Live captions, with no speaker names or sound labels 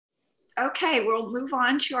Okay, we'll move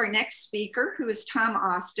on to our next speaker, who is Tom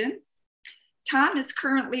Austin. Tom is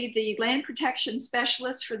currently the land protection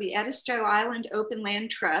specialist for the Edisto Island Open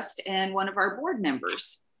Land Trust and one of our board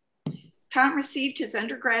members. Tom received his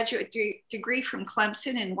undergraduate degree from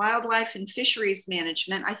Clemson in wildlife and fisheries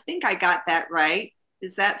management. I think I got that right.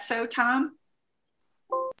 Is that so, Tom?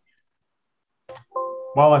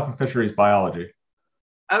 Wildlife and fisheries biology.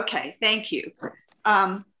 Okay, thank you.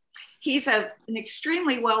 He's an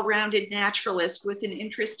extremely well-rounded naturalist with an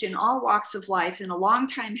interest in all walks of life and a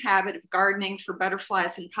long-time habit of gardening for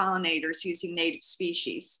butterflies and pollinators using native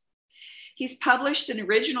species. He's published an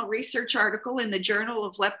original research article in the Journal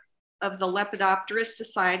of the Lepidopterist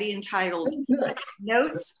Society entitled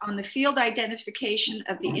Notes on the Field Identification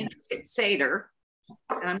of the Intricate Satyr.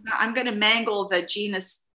 And I'm going to mangle the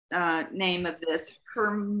genus name of this,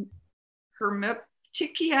 Hermiptychia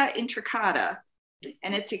intricata,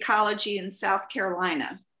 and its ecology in South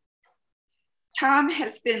Carolina. Tom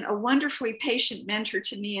has been a wonderfully patient mentor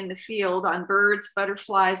to me in the field on birds,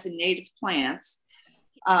 butterflies, and native plants.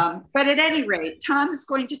 But at any rate, Tom is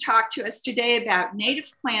going to talk to us today about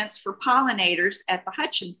native plants for pollinators at the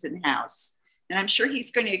Hutchinson House. And I'm sure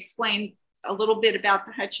he's going to explain a little bit about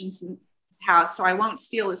the Hutchinson House, so I won't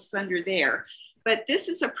steal his thunder there. But this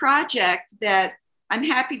is a project that I'm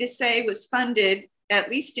happy to say was funded, at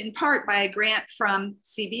least in part, by a grant from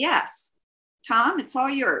CBS. Tom, it's all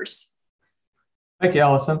yours. Thank you,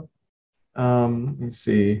 Allison. Let's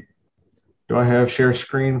see. Do I have share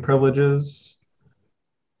screen privileges?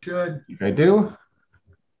 Should. I do.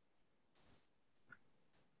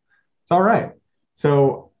 It's all right.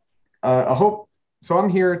 So I'm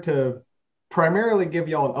here to primarily give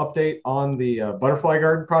y'all an update on the butterfly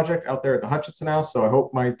garden project out there at the Hutchinson House. So I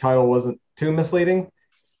hope my title wasn't too misleading,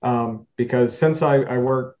 because since I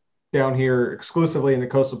work down here exclusively in the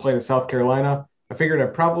coastal plain of South Carolina, I figured I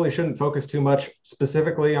probably shouldn't focus too much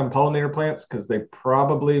specifically on pollinator plants because they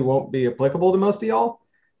probably won't be applicable to most of y'all.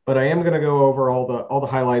 But I am going to go over all the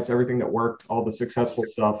highlights, everything that worked, all the successful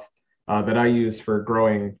stuff that I use for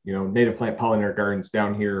growing, native plant pollinator gardens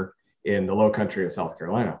down here in the low country of South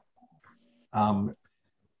Carolina.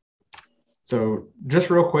 So just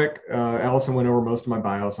real quick, Allison went over most of my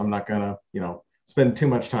bio, so I'm not going to, spend too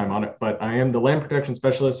much time on it. But I am the land protection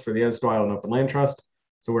specialist for the Edisto Island Open Land Trust.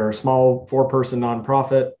 So we're a small 4-person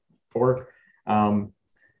nonprofit,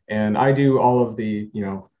 and I do all of the,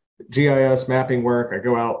 GIS mapping work. I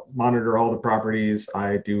go out, monitor all the properties.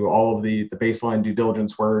 I do all of the baseline due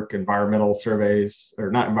diligence work, environmental surveys,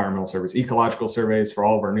 or not environmental surveys, ecological surveys for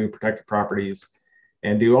all of our new protected properties,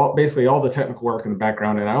 and do basically all the technical work in the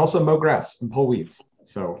background. And I also mow grass and pull weeds.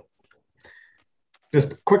 So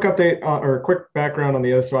just a quick update or a quick background on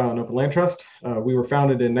the Edisto Island Open Land Trust. We were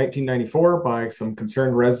founded in 1994 by some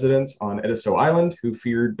concerned residents on Edisto Island who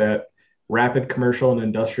feared that rapid commercial and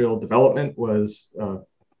industrial development was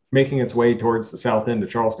making its way towards the south end of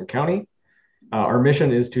Charleston County. Our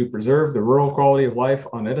mission is to preserve the rural quality of life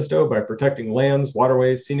on Edisto by protecting lands,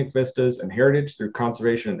 waterways, scenic vistas, and heritage through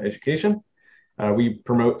conservation and education. We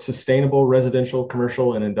promote sustainable residential,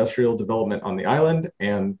 commercial, and industrial development on the island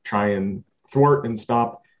and try and thwart and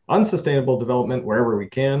stop unsustainable development wherever we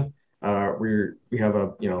can. We have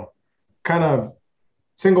a kind of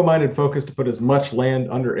single-minded focus to put as much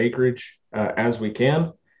land under acreage as we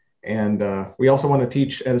can. And we also want to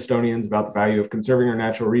teach Edistonians about the value of conserving our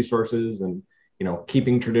natural resources and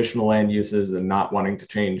keeping traditional land uses and not wanting to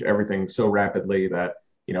change everything so rapidly that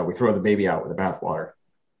we throw the baby out with the bathwater.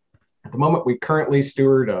 At the moment, we currently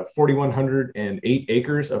steward 4,108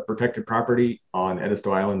 acres of protected property on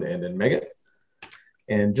Edisto Island and in Meggett.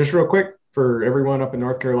 And just real quick, for everyone up in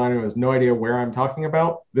North Carolina who has no idea where I'm talking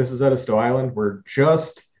about, this is Edisto Island. We're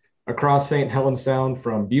just across St. Helens Sound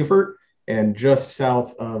from Beaufort and just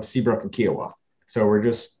south of Seabrook and Kiowa. So we're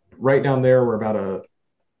just right down there. We're about a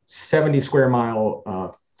 70 square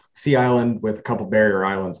mile sea island with a couple barrier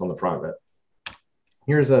islands on the front of it.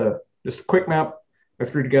 Here's just a quick map I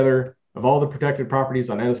threw together of all the protected properties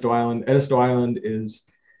on Edisto Island. Edisto Island is,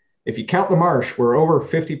 if you count the marsh, we're over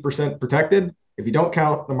 50% protected. If you don't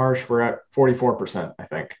count the marsh, we're at 44%, I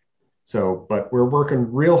think. So, but we're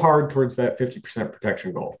working real hard towards that 50%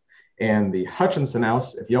 protection goal. And the Hutchinson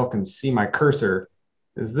House, if y'all can see my cursor,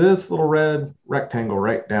 is this little red rectangle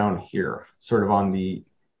right down here, sort of on the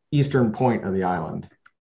eastern point of the island.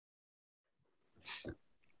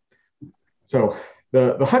 So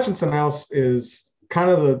the Hutchinson House is kind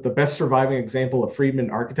of the best surviving example of Friedman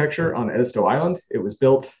architecture on Edisto Island. It was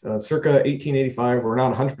built circa 1885. We're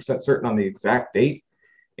not 100% certain on the exact date.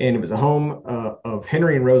 And it was a home of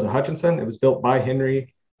Henry and Rosa Hutchinson. It was built by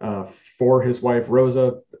Henry for his wife,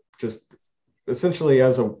 Rosa, just essentially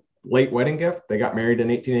as a late wedding gift. They got married in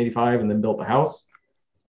 1885 and then built the house.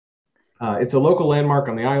 It's a local landmark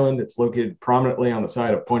on the island. It's located prominently on the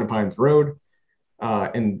side of Point-à-Pines Road.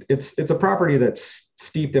 And it's a property that's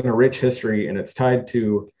steeped in a rich history, and it's tied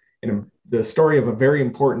to the story of a very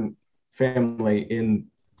important family in,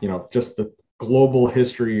 just the global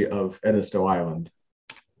history of Edisto Island.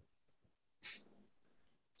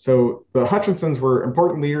 So the Hutchinsons were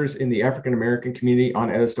important leaders in the African-American community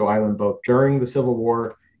on Edisto Island, both during the Civil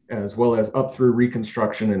War, as well as up through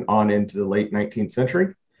Reconstruction and on into the late 19th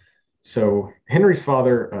century. So Henry's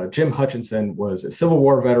father, Jim Hutchinson, was a Civil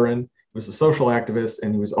War veteran, was a social activist,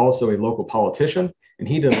 and he was also a local politician. And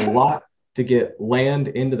he did a lot to get land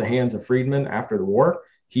into the hands of freedmen after the war.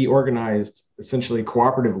 He organized essentially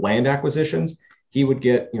cooperative land acquisitions. He would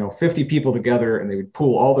get 50 people together, and they would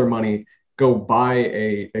pool all their money, go buy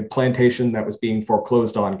a plantation that was being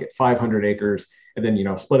foreclosed on, get 500 acres, and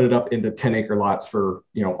then split it up into 10-acre lots for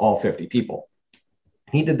all 50 people.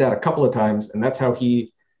 He did that a couple of times, and that's how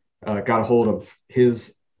he got a hold of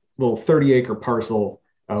his little 30-acre parcel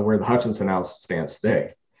where the Hutchinson House stands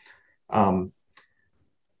today.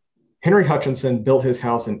 Henry Hutchinson built his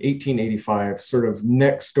house in 1885, sort of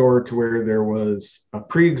next door to where there was a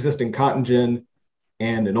pre-existing cotton gin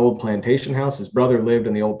and an old plantation house. His brother lived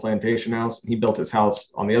in the old plantation house. He built his house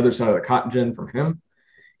on the other side of the cotton gin from him.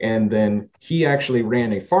 And then he actually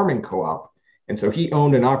ran a farming co-op. And so he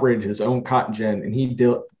owned and operated his own cotton gin, and he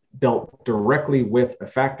dealt directly with a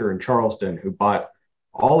factor in Charleston who bought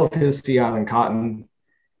all of his Sea Island cotton,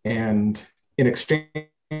 and in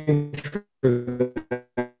exchange for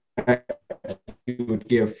that, he would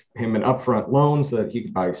give him an upfront loan so that he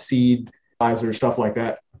could buy seed, fertilizer, stuff like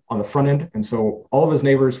that on the front end. And so all of his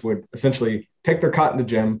neighbors would essentially take their cotton to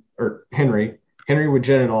Jim or Henry. Henry would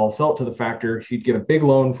gin it all, sell it to the factor. He'd get a big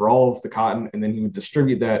loan for all of the cotton, and then he would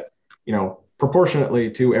distribute that,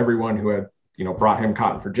 proportionately to everyone who had, brought him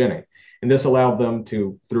cotton for ginning. And this allowed them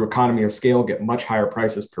to, through economy of scale, get much higher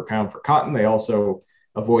prices per pound for cotton. They also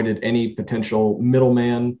avoided any potential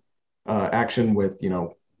middleman action with,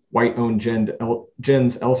 white-owned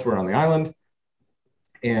gins elsewhere on the island.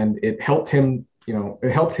 And it helped him,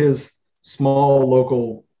 it helped his small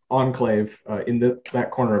local enclave in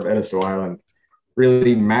that corner of Edisto Island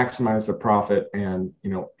really maximize the profit and,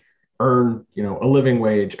 earn, a living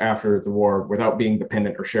wage after the war without being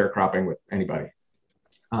dependent or sharecropping with anybody.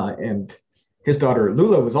 And his daughter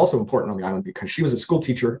Lula was also important on the island because she was a school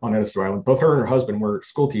teacher on Edisto Island. Both her and her husband were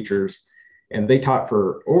school teachers, and they taught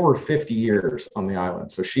for over 50 years on the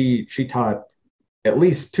island. So she taught at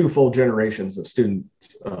least 2 full generations of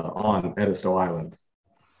students on Edisto Island.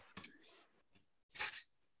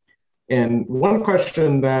 And one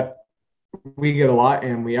question that we get a lot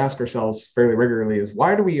and we ask ourselves fairly regularly is,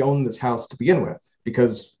 why do we own this house to begin with?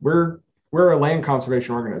 Because we're a land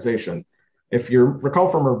conservation organization. If you recall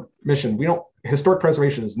from our mission, historic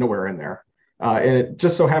preservation is nowhere in there. And it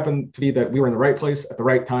just so happened to be that we were in the right place at the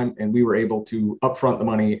right time, and we were able to upfront the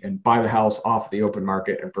money and buy the house off the open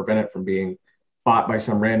market and prevent it from being bought by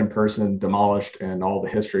some random person, demolished, and all the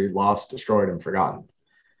history lost, destroyed, and forgotten.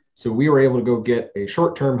 So we were able to go get a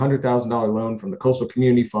short-term $100,000 loan from the Coastal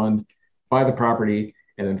Community Fund, buy the property,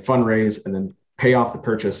 and then fundraise, and then pay off the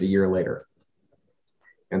purchase a year later.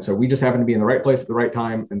 And so we just happened to be in the right place at the right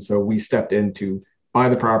time. And so we stepped in to buy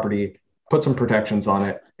the property, put some protections on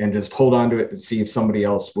it, and just hold on to it to see if somebody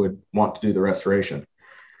else would want to do the restoration.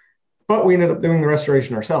 But we ended up doing the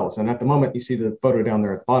restoration ourselves. And at the moment, you see the photo down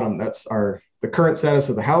there at the bottom, that's the current status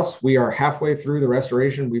of the house. We are halfway through the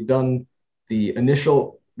restoration. We've done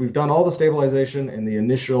all the stabilization and the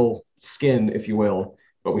initial skin, if you will,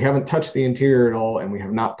 but we haven't touched the interior at all, and we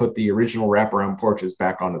have not put the original wraparound porches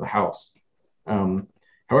back onto the house.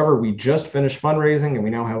 However, we just finished fundraising, and we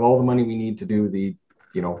now have all the money we need to do the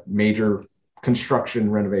major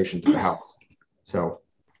construction renovation to the house. So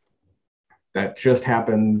that just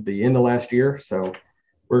happened the end of last year. So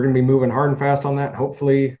we're going to be moving hard and fast on that.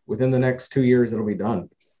 Hopefully within the next 2 years, it'll be done.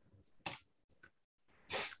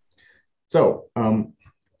 So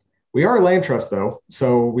we are a land trust though.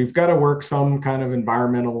 So we've got to work some kind of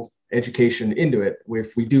environmental education into it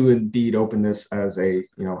if we do indeed open this as a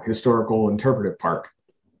historical interpretive park.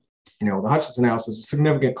 The Hutchinson House is a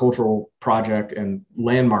significant cultural project and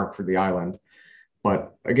landmark for the island.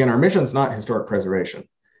 But again, our mission is not historic preservation.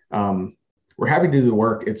 We're happy to do the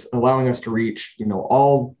work. It's allowing us to reach,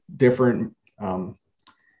 all different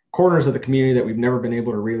corners of the community that we've never been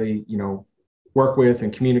able to really, work with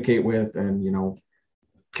and communicate with and,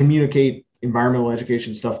 communicate environmental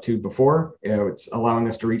education stuff to before. It's allowing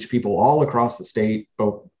us to reach people all across the state,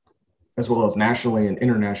 both as well as nationally and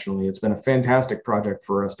internationally. It's been a fantastic project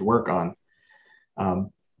for us to work on.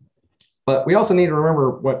 But we also need to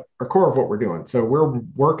remember what our core of what we're doing. So we're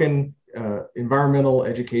working environmental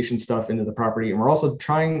education stuff into the property, and we're also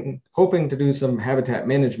hoping to do some habitat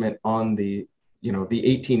management on the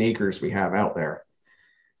 18 acres we have out there.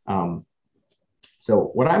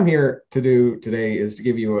 So what I'm here to do today is to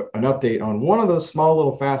give you an update on one of those small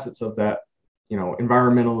little facets of that,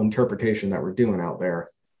 environmental interpretation that we're doing out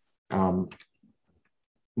there. And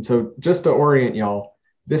so just to orient y'all,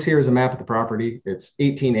 this here is a map of the property. It's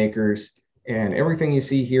 18 acres, and everything you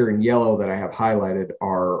see here in yellow that I have highlighted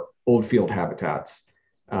are old field habitats.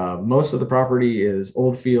 Most of the property is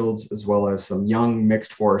old fields as well as some young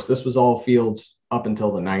mixed forest. This was all fields up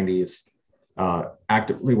until the 90s,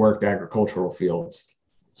 actively worked agricultural fields.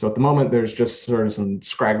 So at the moment, there's just sort of some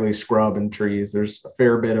scraggly scrub and trees. There's a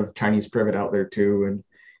fair bit of Chinese privet out there too, and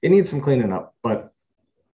it needs some cleaning up. But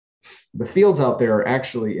the fields out there are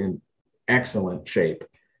actually in excellent shape.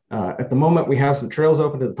 At the moment, we have some trails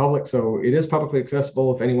open to the public, so it is publicly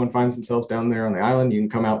accessible. If anyone finds themselves down there on the island, you can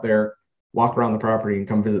come out there, walk around the property, and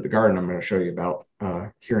come visit the garden I'm going to show you about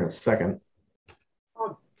here in a second.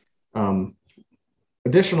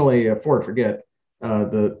 Additionally, before I forget,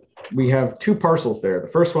 we have two parcels there. The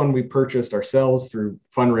first one we purchased ourselves through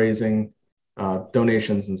fundraising,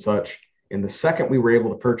 donations and such. And the second we were able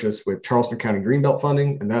to purchase with Charleston County Greenbelt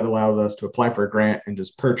funding, and that allowed us to apply for a grant and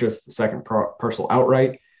just purchase the second parcel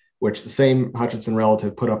outright, which the same Hutchinson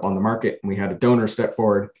relative put up on the market. And we had a donor step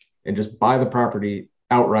forward and just buy the property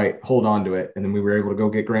outright, hold on to it. And then we were able to go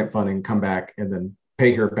get grant funding, come back, and then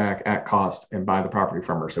pay her back at cost and buy the property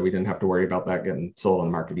from her. So we didn't have to worry about that getting sold on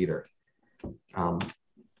the market either.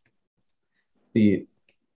 The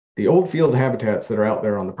old field habitats that are out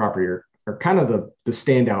there on the property are kind of the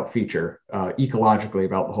standout feature ecologically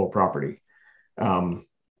about the whole property.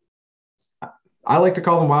 I like to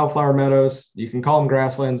call them wildflower meadows. You can call them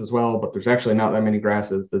grasslands as well, but there's actually not that many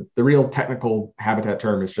grasses. The real technical habitat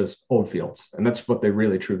term is just old fields, and that's what they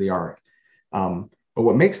really truly are. But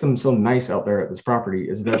what makes them so nice out there at this property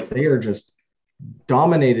is that they are just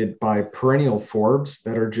dominated by perennial forbs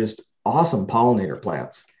that are just awesome pollinator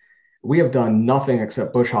plants. We have done nothing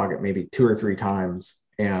except bush hog it maybe 2 or 3 times,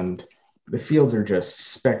 and the fields are just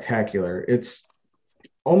spectacular. It's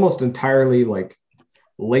almost entirely like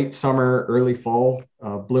late summer, early fall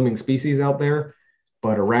blooming species out there,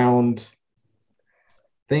 but around,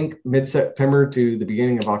 I think, mid-September to the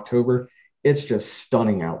beginning of October, it's just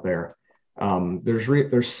stunning out there.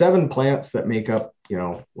 There's 7 plants that make up,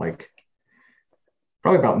 like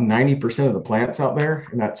probably about 90% of the plants out there,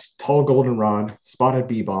 and that's tall goldenrod, spotted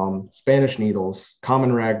bee balm, Spanish needles,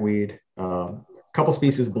 common ragweed, a couple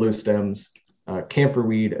species of blue stems,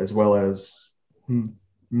 camphorweed, as well as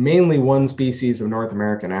mainly one species of North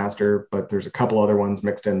American aster, but there's a couple other ones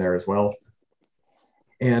mixed in there as well.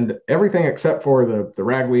 And everything except for the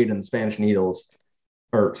ragweed and the Spanish needles,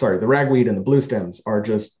 the ragweed and the blue stems are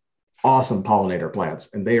just awesome pollinator plants,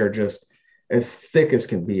 and they are just as thick as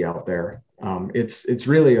can be out there. It's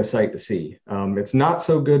really a sight to see. It's not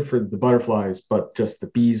so good for the butterflies, but just the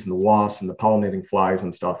bees and the wasps and the pollinating flies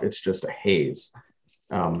and stuff, it's just a haze.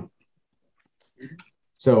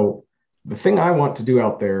 So the thing I want to do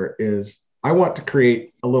out there is I want to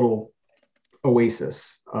create a little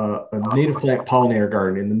oasis, a native plant pollinator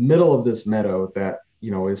garden in the middle of this meadow that,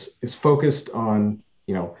 is focused on,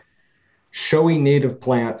 showy native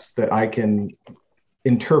plants that I can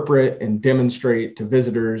interpret and demonstrate to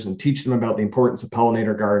visitors and teach them about the importance of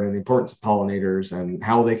pollinator gardening and the importance of pollinators and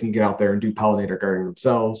how they can get out there and do pollinator gardening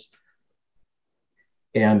themselves.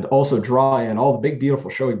 And also draw in all the big, beautiful,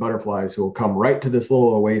 showy butterflies who will come right to this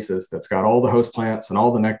little oasis that's got all the host plants and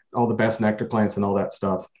all the best nectar plants and all that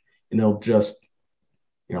stuff. And it'll just,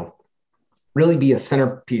 really be a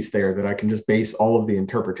centerpiece there that I can just base all of the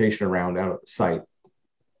interpretation around out at the site.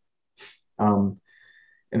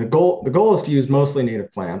 And the goal is to use mostly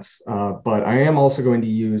native plants, but I am also going to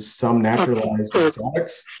use some naturalized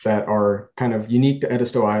exotics that are kind of unique to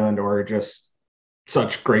Edisto Island or are just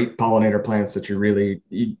such great pollinator plants that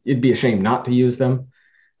it'd be a shame not to use them.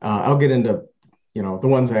 I'll get into, the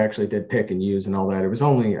ones I actually did pick and use and all that. It was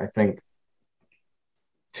only, I think,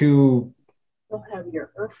 two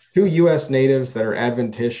U.S. natives that are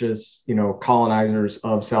adventitious, colonizers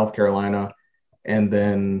of South Carolina, and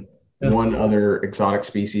then one other exotic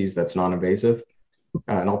species that's non-invasive.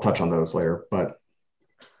 And I'll touch on those later, but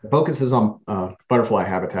the focus is on butterfly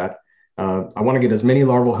habitat. I want to get as many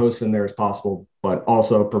larval hosts in there as possible, but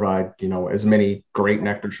also provide, as many great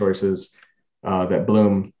nectar choices that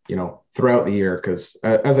bloom, throughout the year. Because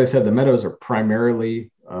as I said, the meadows are primarily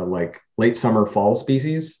like late summer, fall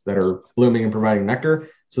species that are blooming and providing nectar.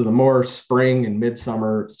 So the more spring and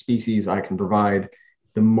midsummer species I can provide,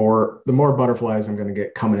 the more butterflies I'm going to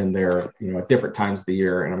get coming in there, at different times of the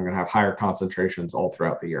year, and I'm going to have higher concentrations all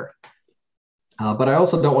throughout the year. But I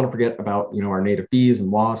also don't want to forget about, our native bees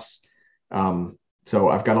and wasps. So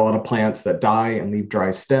I've got a lot of plants that die and leave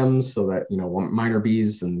dry stems so that, minor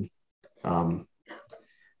bees and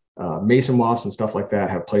mason wasps and stuff like that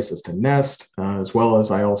have places to nest, as well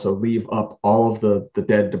as I also leave up all of the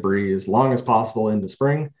dead debris as long as possible into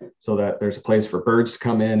spring so that there's a place for birds to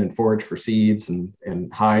come in and forage for seeds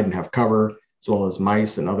and hide and have cover, as well as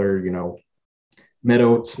mice and other,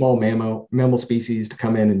 small mammal species to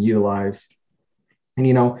come in and utilize.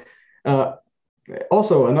 And,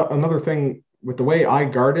 also another thing with the way I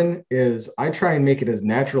garden is I try and make it as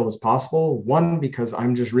natural as possible. One, because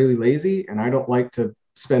I'm just really lazy and I don't like to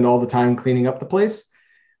spend all the time cleaning up the place.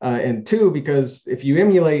 And two, because if you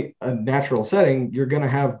emulate a natural setting, you're going to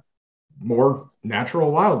have more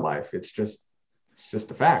natural wildlife. It's just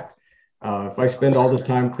a fact. If I spend all the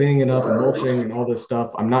time cleaning it up and mulching and all this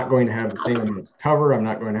stuff, I'm not going to have the same amounts of cover. I'm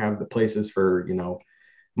not going to have the places for,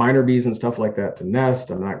 minor bees and stuff like that to nest.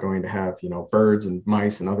 I'm not going to have, birds and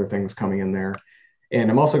mice and other things coming in there. And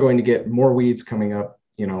I'm also going to get more weeds coming up,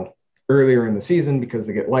 earlier in the season because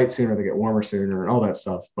they get light sooner, they get warmer sooner and all that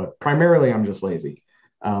stuff. But primarily I'm just lazy.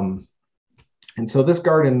 And so this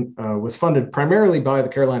garden was funded primarily by the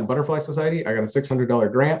Carolina Butterfly Society. I got a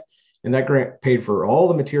 $600 grant, and that grant paid for all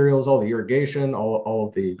the materials, all the irrigation, all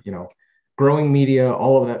of the, growing media,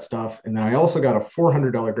 all of that stuff. And then I also got a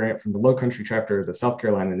 $400 grant from the Low Country chapter of the South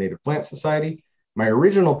Carolina Native Plant Society. My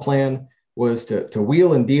original plan was to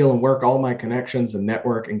wheel and deal and work all my connections and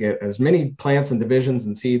network and get as many plants and divisions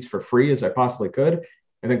and seeds for free as I possibly could.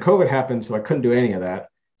 And then COVID happened, so I couldn't do any of that.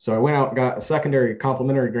 So I went out and got a secondary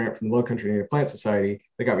complimentary grant from the Low Country Native Plant Society.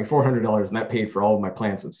 They got me $400, and that paid for all of my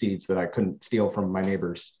plants and seeds that I couldn't steal from my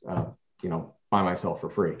neighbors, by myself for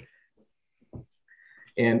free.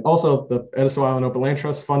 And also the Edisto Island Open Land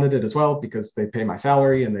Trust funded it as well because they pay my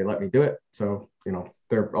salary and they let me do it. So,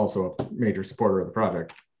 they're also a major supporter of the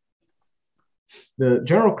project. The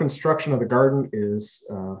general construction of the garden is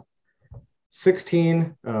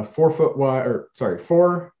 16 4-foot wide,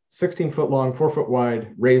 four 16-foot long, 4-foot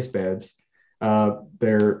wide raised beds.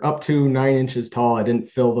 They're up to 9 inches tall. I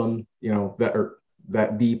didn't fill them,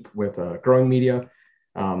 that deep with growing media.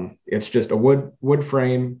 It's just a wood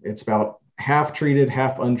frame. It's about half treated,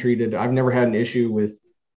 half untreated. I've never had an issue with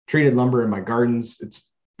treated lumber in my gardens.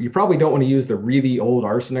 You probably don't want to use the really old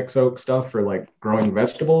arsenic soaked stuff for like growing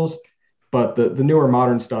vegetables, but the newer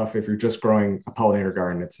modern stuff, if you're just growing a pollinator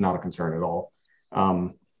garden, it's not a concern at all.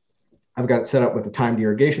 I've got it set up with a timed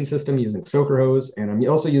irrigation system using soaker hose, and I'm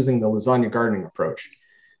also using the lasagna gardening approach.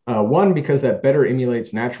 One, because that better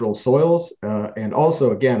emulates natural soils, and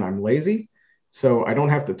also, again, I'm lazy. So I don't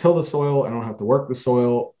have to till the soil. I don't have to work the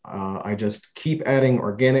soil. I just keep adding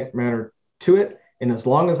organic matter to it. And as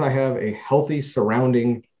long as I have a healthy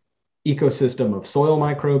surrounding ecosystem of soil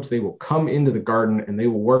microbes, they will come into the garden and they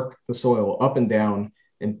will work the soil up and down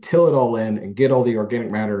and till it all in and get all the organic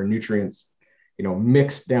matter and nutrients,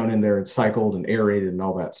 mixed down in there and cycled and aerated and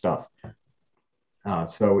all that stuff.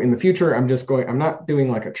 So in the future, I'm not doing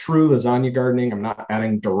like a true lasagna gardening. I'm not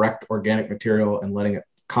adding direct organic material and letting it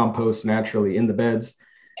compost naturally in the beds.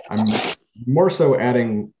 I'm more so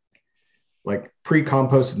adding like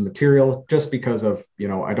pre-composted material just because of,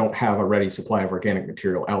 I don't have a ready supply of organic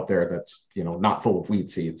material out there that's, not full of weed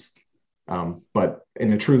seeds. But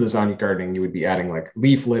in a true lasagna gardening, you would be adding like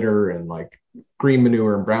leaf litter and like green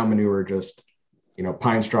manure and brown manure, just,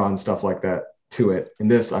 pine straw and stuff like that to it. In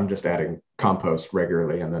this, I'm just adding compost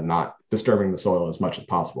regularly and then not disturbing the soil as much as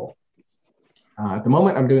possible. At the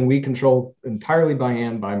moment, I'm doing weed control entirely by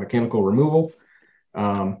hand by mechanical removal.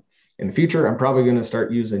 In the future, I'm probably going to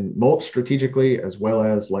start using mulch strategically, as well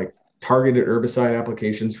as like targeted herbicide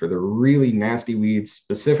applications for the really nasty weeds,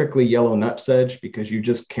 specifically yellow nutsedge, because you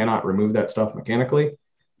just cannot remove that stuff mechanically.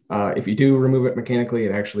 If you do remove it mechanically,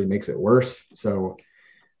 it actually makes it worse. So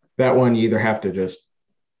that one, you either have to just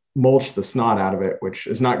mulch the snot out of it, which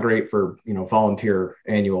is not great for, volunteer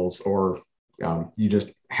annuals, or you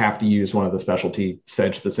just have to use one of the specialty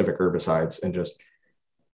sedge specific herbicides and just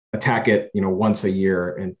attack it, once a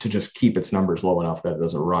year, and to just keep its numbers low enough that it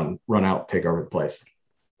doesn't run out, take over the place.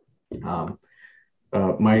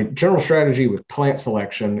 My general strategy with plant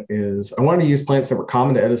selection is I wanted to use plants that were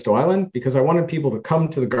common to Edisto Island because I wanted people to come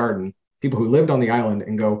to the garden, people who lived on the island,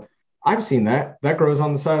 and go, I've seen that grows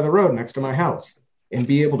on the side of the road next to my house, and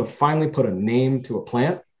be able to finally put a name to a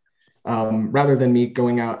plant. Rather than me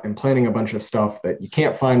going out and planting a bunch of stuff that you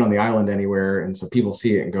can't find on the island anywhere. And so people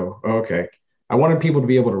see it and go, oh, okay. I wanted people to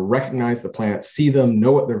be able to recognize the plants, see them,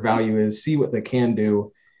 know what their value is, see what they can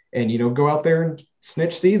do, and, go out there and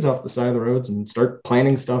snitch seeds off the side of the roads and start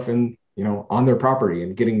planting stuff in, on their property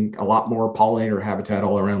and getting a lot more pollinator habitat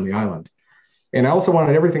all around the island. And I also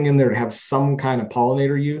wanted everything in there to have some kind of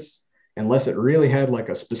pollinator use, unless it really had like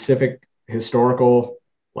a specific historical,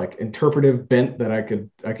 like interpretive bent that I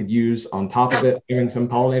could use on top of it, even some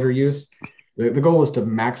pollinator use. The goal was to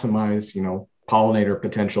maximize, pollinator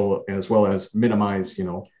potential as well as minimize,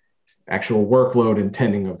 actual workload and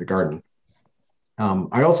tending of the garden.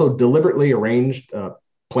 I also deliberately arranged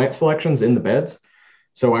plant selections in the beds.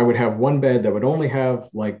 So I would have one bed that would only have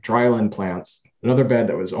like dryland plants, another bed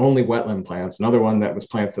that was only wetland plants, another one that was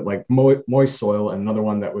plants that like moist soil, and another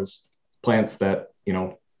one that was plants that,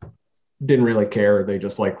 didn't really care. They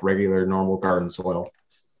just like regular normal garden soil.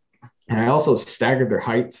 And I also staggered their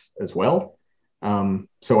heights as well.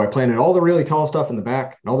 So I planted all the really tall stuff in the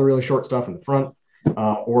back and all the really short stuff in the front.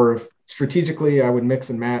 Or if strategically I would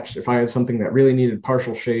mix and match. If I had something that really needed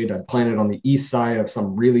partial shade, I'd plant it on the east side of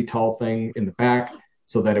some really tall thing in the back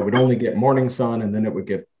so that it would only get morning sun, and then it would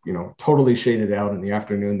get, totally shaded out in the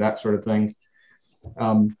afternoon, that sort of thing.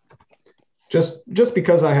 Just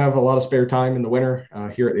because I have a lot of spare time in the winter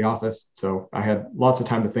here at the office. So I had lots of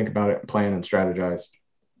time to think about it and plan and strategize.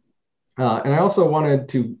 And I also wanted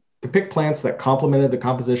to pick plants that complemented the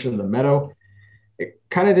composition of the meadow. It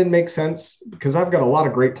kind of didn't make sense because I've got a lot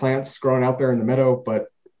of great plants growing out there in the meadow, but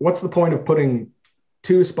what's the point of putting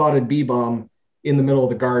 2 spotted bee balm in the middle of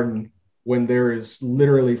the garden when there is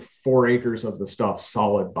literally 4 acres of the stuff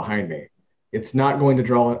solid behind me? It's not going to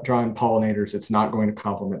draw in pollinators. It's not going to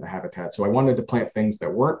complement the habitat. So I wanted to plant things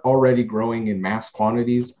that weren't already growing in mass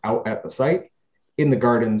quantities out at the site in the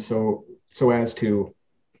garden, so as to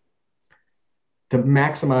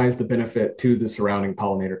maximize the benefit to the surrounding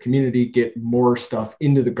pollinator community, get more stuff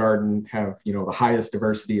into the garden, have, the highest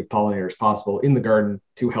diversity of pollinators possible in the garden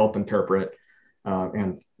to help interpret.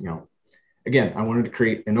 And, again, I wanted to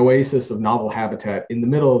create an oasis of novel habitat in the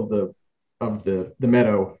middle of the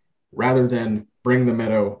meadow, rather than bring the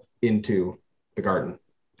meadow into the garden.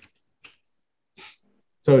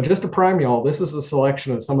 So just to prime y'all, this is a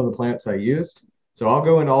selection of some of the plants I used. So I'll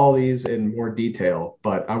go into all these in more detail,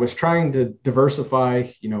 but I was trying to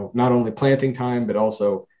diversify, not only planting time, but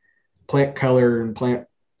also plant color and plant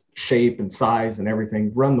shape and size and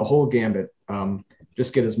everything, run the whole gambit,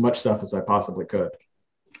 just get as much stuff as I possibly could.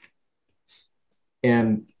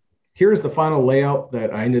 And here's the final layout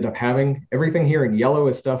that I ended up having. Everything here in yellow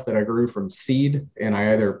is stuff that I grew from seed, and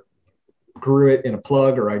I either grew it in a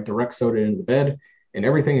plug or I direct sowed it into the bed. And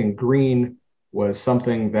everything in green was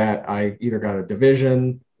something that I either got a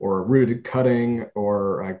division or a rooted cutting,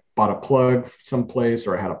 or I bought a plug someplace,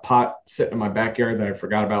 or I had a pot sitting in my backyard that I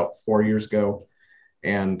forgot about 4 years ago.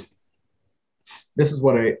 And this is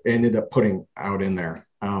what I ended up putting out in there.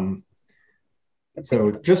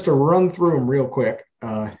 So just to run through them real quick,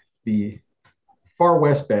 the far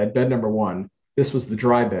west bed number 1, this was the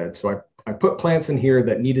dry bed. So I put plants in here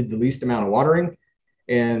that needed the least amount of watering.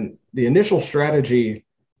 And the initial strategy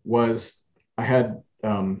was I had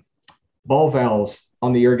ball valves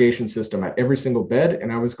on the irrigation system at every single bed,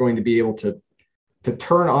 and I was going to be able to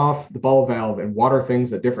turn off the ball valve and water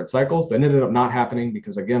things at different cycles. That ended up not happening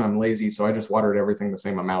because, again, I'm lazy, so I just watered everything the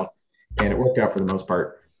same amount, and it worked out for the most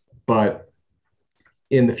part. But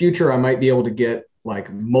in the future, I might be able to get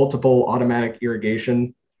like multiple automatic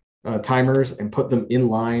irrigation timers and put them in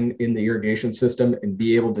line in the irrigation system and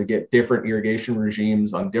be able to get different irrigation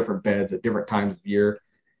regimes on different beds at different times of year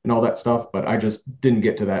and all that stuff. But I just didn't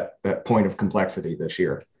get to that point of complexity this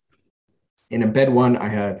year. And in bed 1, I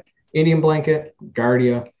had Indian blanket,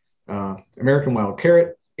 Gardia, American wild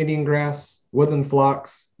carrot, Indian grass, woodland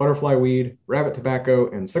phlox, butterfly weed, rabbit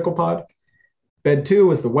tobacco, and sickle pod. Bed 2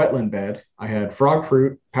 was the wetland bed. I had frog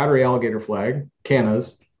fruit, powdery alligator flag,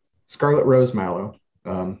 cannas, scarlet rose mallow,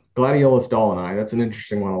 gladiolus dollini. That's an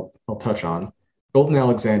interesting one I'll touch on. Golden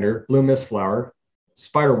Alexander, blue mist flower,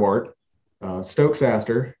 spiderwort, Stokes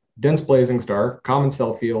aster, dense blazing star, common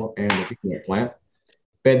self-heal, and a peanut plant.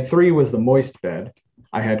 Bed 3 was the moist bed.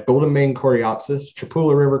 I had golden mane coreopsis,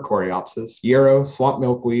 Chapula river coreopsis, yarrow, swamp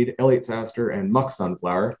milkweed, Elliott's aster, and muck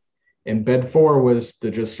sunflower. And bed 4 was the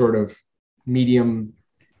just sort of medium,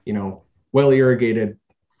 well irrigated,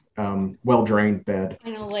 well drained bed.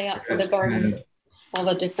 Final layout for the garden. All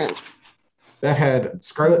the different. That had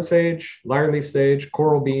scarlet sage, lyre leaf sage,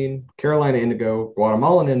 coral bean, Carolina indigo,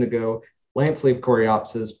 Guatemalan indigo, lance leaf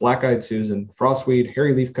coreopsis, black-eyed Susan, frostweed,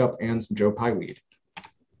 hairy leaf cup, and some Joe Pye weed.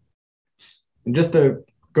 And just to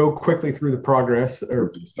go quickly through the progress,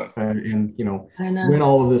 and when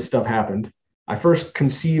all of this stuff happened, I first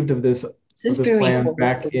conceived of this plan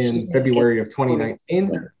back in February of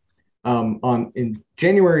 2019. In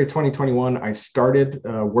January of 2021, I started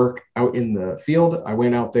work out in the field. I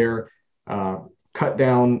went out there, cut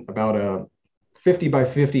down about a 50 by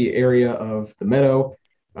 50 area of the meadow,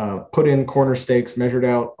 put in corner stakes, measured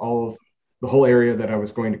out all of the whole area that I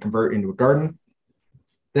was going to convert into a garden.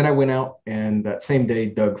 Then I went out and that same day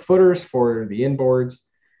dug footers for the inboards.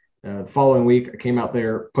 The following week, I came out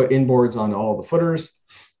there, put inboards on all the footers,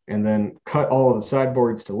 and then cut all of the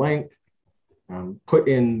sideboards to length. Put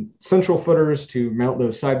in central footers to mount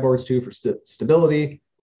those sideboards to for stability.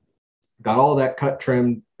 Got all that cut,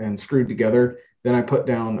 trimmed, and screwed together. Then I put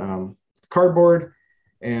down cardboard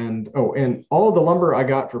and all the lumber I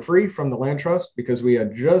got for free from the land trust because we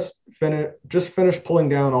had just finished pulling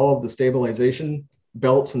down all of the stabilization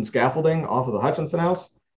belts and scaffolding off of the Hutchinson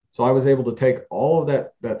house. So I was able to take all of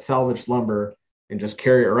that salvaged lumber and just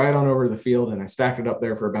carry it right on over to the field. And I stacked it up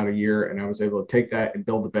there for about a year. And I was able to take that and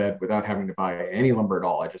build the bed without having to buy any lumber at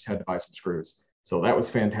all. I just had to buy some screws. So that was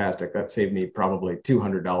fantastic. That saved me probably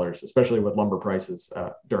 $200, especially with lumber prices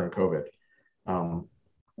during COVID.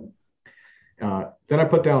 Then I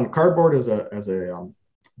put down cardboard as a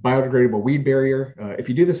biodegradable weed barrier. If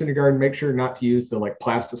you do this in your garden, make sure not to use the like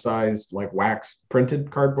plasticized, like wax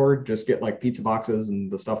printed cardboard. Just get like pizza boxes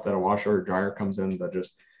and the stuff that a washer or dryer comes in, that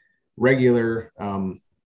just regular, the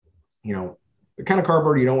kind of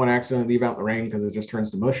cardboard you don't want to accidentally leave out in the rain because it just turns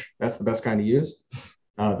to mush. That's the best kind to use.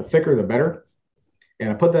 The thicker, the better. And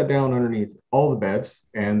I put that down underneath all the beds.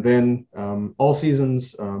 And then All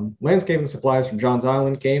Seasons Landscaping Supplies from Johns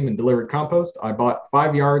Island came and delivered compost. I bought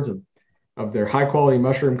 5 yards of their high quality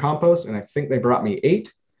mushroom compost. And I think they brought me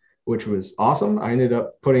 8, which was awesome. I ended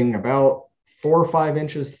up putting about 4 or 5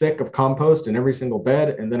 inches thick of compost in every single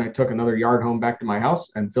bed. And then I took another yard home back to my house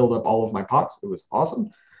and filled up all of my pots. It was awesome.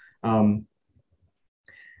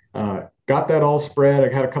 Got that all spread.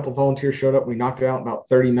 I had a couple of volunteers showed up. We knocked it out in about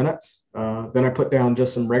 30 minutes. Then I put down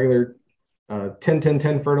just some regular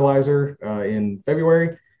 10-10-10 fertilizer in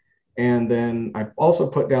February. And then I also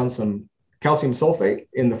put down some calcium sulfate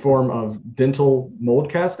in the form of dental mold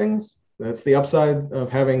castings. That's the upside of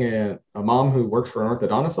having a mom who works for an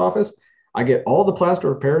orthodontist office. I get all the plaster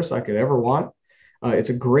of Paris I could ever want.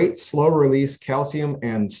 It's a great slow release calcium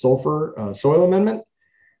and sulfur soil amendment.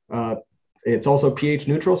 It's also pH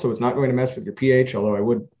neutral, so it's not going to mess with your pH, although I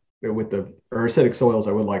would, with the acidic soils,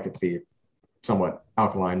 I would like it to be somewhat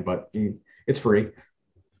alkaline, but it's free.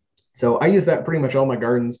 So I use that pretty much all my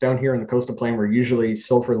gardens. Down here in the coastal plain, we're usually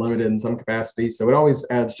sulfur limited in some capacity, so it always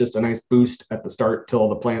adds just a nice boost at the start till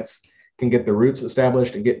the plants can get the roots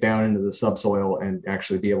established and get down into the subsoil and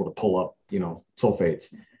actually be able to pull up,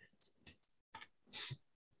 sulfates.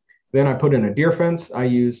 Then I put in a deer fence. I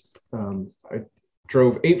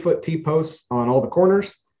drove 8-foot T-posts on all the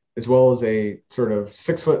corners, as well as a sort of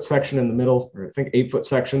 6-foot section in the middle, or I think 8-foot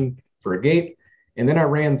section for a gate. And then I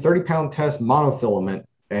ran 30-pound test monofilament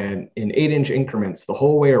and in 8-inch increments the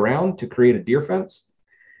whole way around to create a deer fence.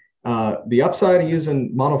 The upside of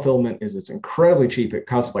using monofilament is it's incredibly cheap. It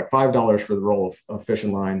costs like $5 for the roll of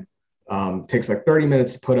fishing line. Takes like 30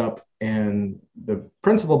 minutes to put up. And the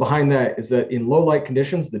principle behind that is that in low light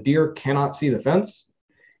conditions, the deer cannot see the fence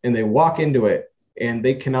and they walk into it and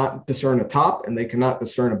they cannot discern a top and they cannot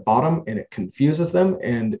discern a bottom, and it confuses them.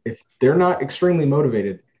 And if they're not extremely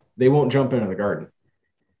motivated, they won't jump into the garden.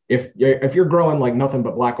 If you're growing like nothing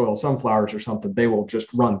but black oil sunflowers or something, they will just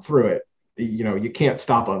run through it. You can't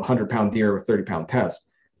stop a 100-pound deer with 30-pound test.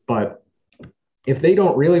 But if they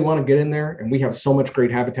don't really want to get in there, and we have so much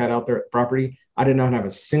great habitat out there at the property, I did not have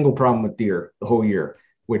a single problem with deer the whole year,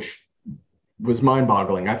 which was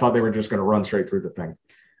mind-boggling. I thought they were just going to run straight through the thing.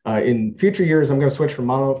 In future years, I'm going to switch from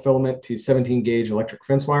monofilament to 17-gauge electric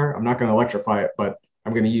fence wire. I'm not going to electrify it, but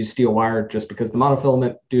I'm going to use steel wire just because the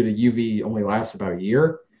monofilament, due to UV, only lasts about a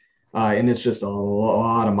year. And it's just a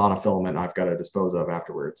lot of monofilament I've got to dispose of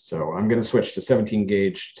afterwards. So I'm going to switch to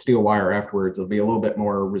 17-gauge steel wire afterwards. It'll be a little bit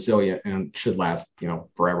more resilient and should last,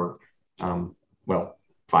 forever.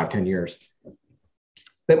 5-10 years. It's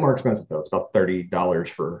a bit more expensive though. It's about $30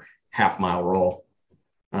 for half-mile roll.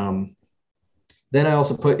 Then I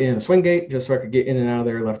also put in a swing gate just so I could get in and out of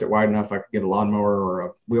there, left it wide enough I could get a lawnmower or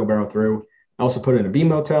a wheelbarrow through. I also put in a bee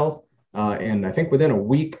motel. And I think within a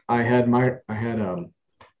week I had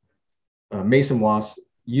mason wasps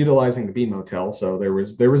utilizing the bee motel. So there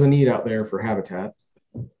was a need out there for habitat.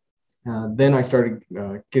 Then I started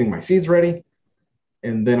getting my seeds ready.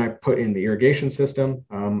 And then I put in the irrigation system.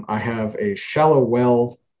 I have a shallow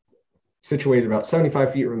well situated about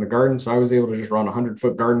 75 feet from the garden. So I was able to just run a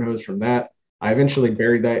 100-foot garden hose from that. I eventually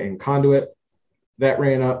buried that in conduit. That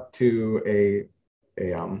ran up to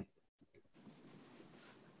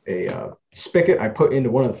spigot I put into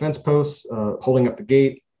one of the fence posts, holding up the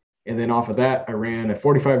gate. And then off of that, I ran a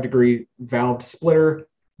 45-degree valved splitter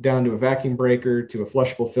down to a vacuum breaker, to a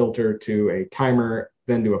flushable filter, to a timer,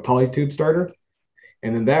 then to a polytube starter.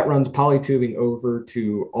 And then that runs polytubing over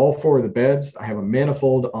to all 4 of the beds. I have a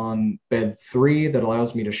manifold on bed 3 that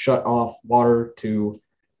allows me to shut off water to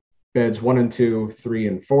beds 1 and 2, 3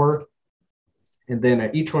 and 4. And then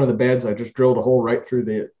at each one of the beds, I just drilled a hole right through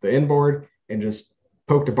the inboard and just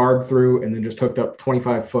poked a barb through, and then just hooked up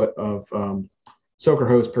 25 foot of soaker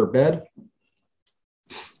hose per bed.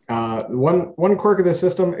 One quirk of this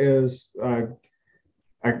system is I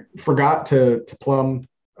forgot to plumb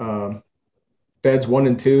beds 1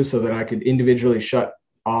 and 2 so that I could individually shut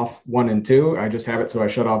off 1 and 2. I just have it so I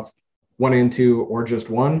shut off 1 and 2 or just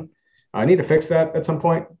 1. I need to fix that at some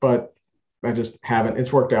point, but I just haven't.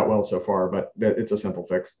 It's worked out well so far, but it's a simple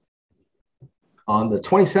fix. On the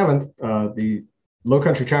 27th, the Low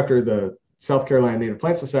Country chapter of the South Carolina Native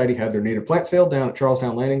Plant Society had their native plant sale down at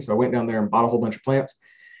Charlestown Landing. So I went down there and bought a whole bunch of plants.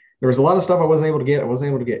 There was a lot of stuff I wasn't able to get. I wasn't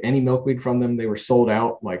able to get any milkweed from them. They were sold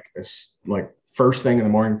out like first thing in the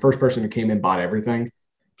morning. First person who came in bought everything.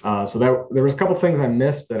 So there was a couple things I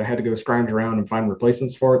missed that I had to go scrounge around and find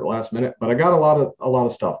replacements for at the last minute. But I got a lot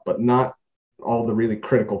of stuff, but not all the really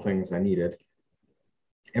critical things I needed.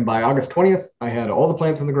 And by August 20th, I had all the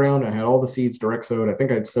plants in the ground. I had all the seeds direct sowed. I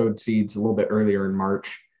think I'd sowed seeds a little bit earlier in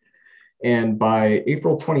March. And by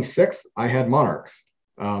April 26th, I had monarchs.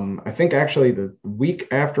 I think actually the week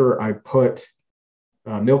after I put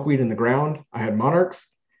milkweed in the ground, I had monarchs.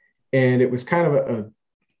 And it was kind of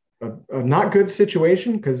a not good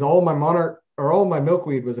situation because all my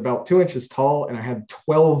milkweed was about 2 inches tall, and I had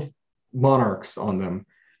 12 monarchs on them.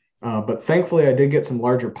 But thankfully, I did get some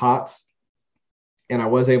larger pots, and I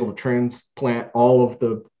was able to transplant all of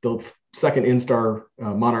the second instar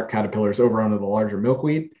monarch caterpillars over onto the larger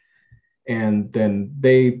milkweed. And then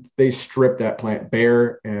they stripped that plant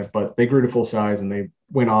bare, but they grew to full size, and they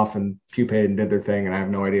went off and pupated and did their thing. And I have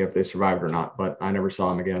no idea if they survived or not, but I never saw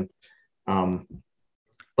them again.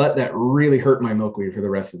 But that really hurt my milkweed for the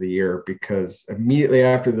rest of the year, because immediately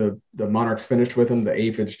after the monarchs finished with them, the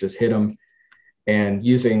aphids just hit them. And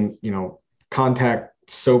using, contact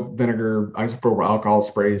soap, vinegar, isopropyl alcohol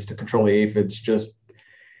sprays to control the aphids,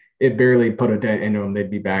 it barely put a dent into them.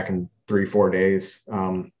 They'd be back in 3-4 days.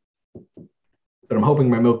 But I'm hoping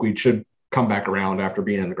my milkweed should come back around after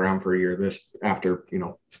being in the ground for a year, after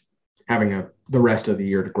having the rest of the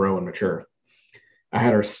year to grow and mature. I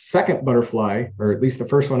had our second butterfly, or at least the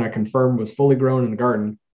first one I confirmed was fully grown in the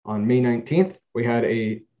garden on May 19th.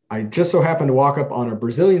 I just so happened to walk up on a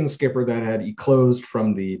Brazilian skipper that had eclosed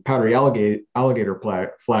from the powdery alligator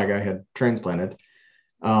flag I had transplanted.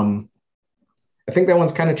 I think that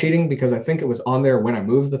one's kind of cheating because I think it was on there when I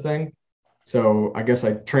moved the thing. So I guess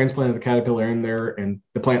I transplanted the caterpillar in there, and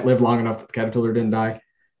the plant lived long enough that the caterpillar didn't die.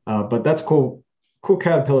 But that's cool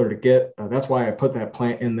caterpillar to get. That's why I put that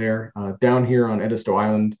plant in there. Down here on Edisto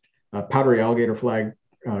Island, powdery alligator flag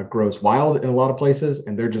grows wild in a lot of places,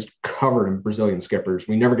 and they're just covered in Brazilian skippers.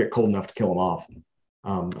 We never get cold enough to kill them off,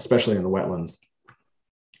 especially in the wetlands.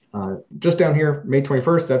 Just down here, May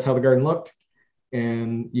 21st, that's how the garden looked.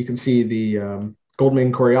 And you can see the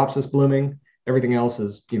Goldman coreopsis blooming. Everything else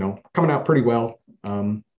is, coming out pretty well.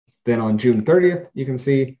 Then on June 30th, you can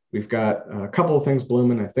see we've got a couple of things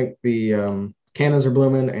blooming. I think the cannas are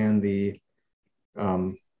blooming, and the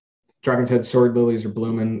dragon's head sword lilies are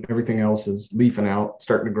blooming. Everything else is leafing out,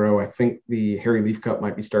 starting to grow. I think the hairy leaf cup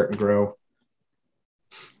might be starting to grow.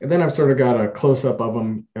 And then I've sort of got a close-up of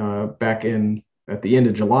them back in at the end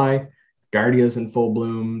of July. Gardia is in full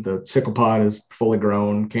bloom. The sickle pod is fully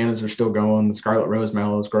grown. Cannas are still going. The scarlet rose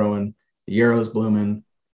mallow is growing. The yarrow's blooming.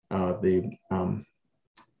 The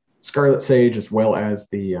scarlet sage, as well as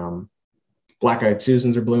the black-eyed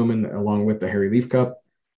Susans, are blooming, along with the hairy leaf cup.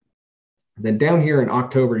 Then down here in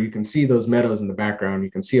October, you can see those meadows in the background.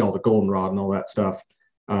 You can see all the goldenrod and all that stuff,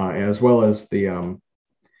 as well as the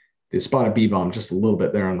spotted bee balm just a little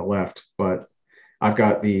bit there on the left. But I've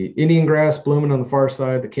got the Indian grass blooming on the far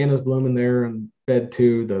side. The cannas blooming there in bed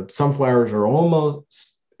 2. The sunflowers are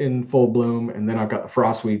almost in full bloom. And then I've got the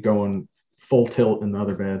frostweed going full tilt in the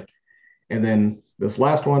other bed. And then this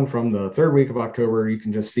last one from the 3rd week of October, you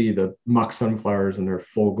can just see the muck sunflowers in their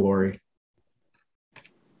full glory.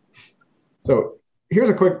 So here's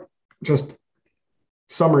a quick just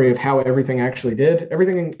summary of how everything actually did.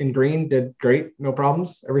 Everything in green did great, no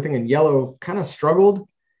problems. Everything in yellow kind of struggled,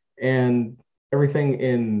 and everything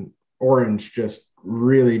in orange just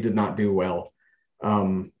really did not do well.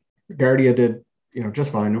 Gardia did,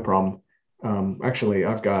 just fine, no problem. Actually,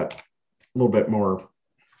 I've got a little bit more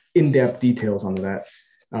in-depth details on that.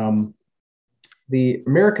 The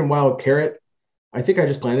American wild carrot, I think I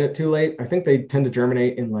just planted it too late. I think they tend to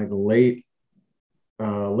germinate in like late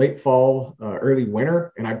fall, early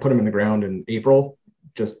winter, and I put them in the ground in April,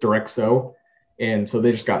 just direct sow. And so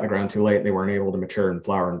they just got in the ground too late. They weren't able to mature and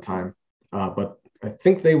flower in time. But I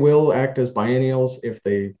think they will act as biennials if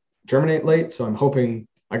they germinate late. So I'm hoping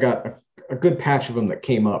I got a good patch of them that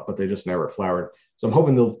came up, but they just never flowered. So I'm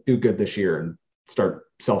hoping they'll do good this year and start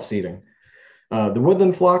self-seeding. The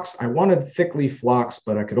woodland phlox, I wanted thick leaf phlox,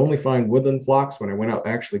 but I could only find woodland phlox when I went out to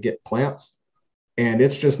actually get plants. And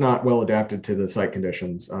it's just not well adapted to the site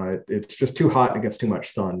conditions. It's just too hot and it gets too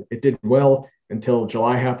much sun. It did well until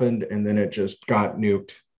July happened, and then it just got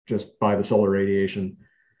nuked just by the solar radiation.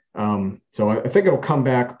 So I think it'll come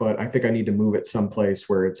back, but I think I need to move it someplace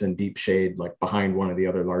where it's in deep shade, like behind one of the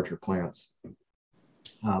other larger plants.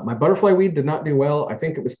 My butterfly weed did not do well. I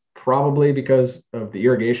think it was probably because of the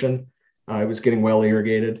irrigation. It was getting well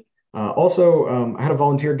irrigated. Also, I had a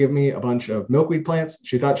volunteer give me a bunch of milkweed plants.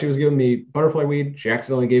 She thought she was giving me butterfly weed. She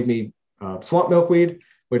accidentally gave me swamp milkweed,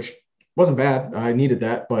 which wasn't bad. I needed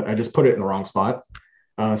that, but I just put it in the wrong spot.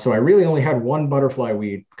 So I really only had one butterfly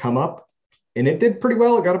weed come up, and it did pretty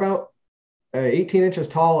well. It got about 18 inches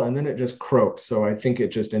tall, and then it just croaked. So I think it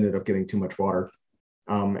just ended up getting too much water.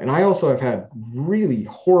 And I also have had really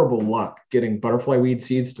horrible luck getting butterfly weed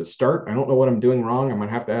seeds to start. I don't know what I'm doing wrong. I'm going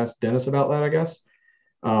to have to ask Dennis about that, I guess.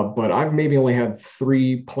 But I've maybe only had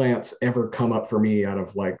 3 plants ever come up for me out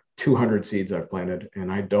of like 200 seeds I've planted.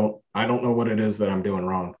 And I don't know what it is that I'm doing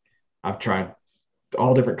wrong. I've tried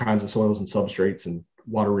all different kinds of soils and substrates and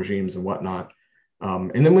water regimes and whatnot.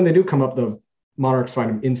 And then when they do come up, the monarchs find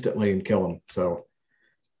them instantly and kill them. So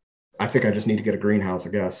I think I just need to get a greenhouse, I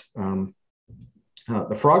guess.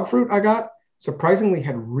 The frog fruit I got surprisingly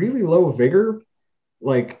had really low vigor.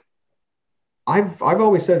 Like I've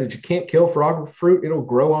always said that you can't kill frog fruit. It'll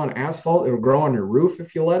grow on asphalt. It'll grow on your roof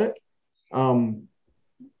if you let it.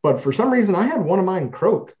 But for some reason, I had one of mine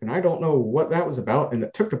croak, and I don't know what that was about. And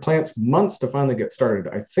it took the plants months to finally get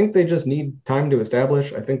started. I think they just need time to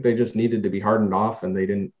establish. I think they just needed to be hardened off, and they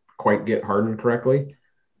didn't quite get hardened correctly.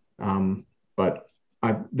 But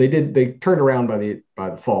they turned around by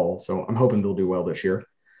the fall, so I'm hoping they'll do well this year.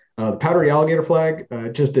 The powdery alligator flag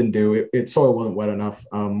just didn't do. Its soil wasn't wet enough.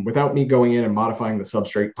 Without me going in and modifying the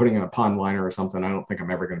substrate, putting in a pond liner or something, I don't think I'm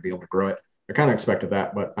ever going to be able to grow it. I kind of expected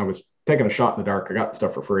that, but I was taking a shot in the dark. I got the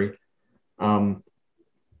stuff for free.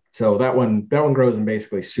 So that one grows in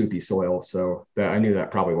basically soupy soil, so I knew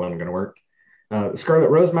that probably wasn't going to work. The scarlet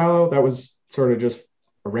rose mallow, that was sort of just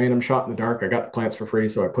a random shot in the dark. I got the plants for free,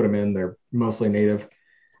 so I put them in. They're mostly native.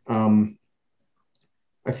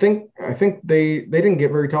 I think they didn't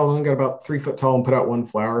get very tall. They only got about 3 foot tall and put out 1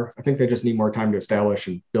 flower. I think they just need more time to establish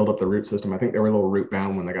and build up the root system. I think they were a little root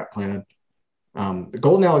bound when they got planted. The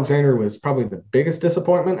golden Alexander was probably the biggest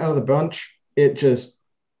disappointment out of the bunch.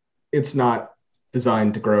 It's not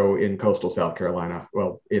designed to grow in coastal South Carolina.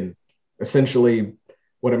 Well, in essentially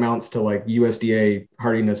what amounts to like USDA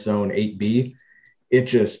hardiness zone 8B. It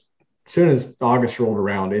just, as soon as August rolled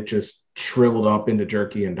around, it just shriveled up into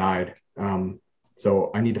jerky and died.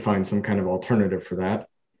 So I need to find some kind of alternative for that.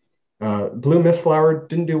 Blue mistflower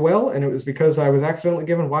didn't do well, and it was because I was accidentally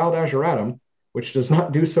given wild ageratum, which does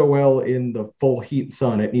not do so well in the full heat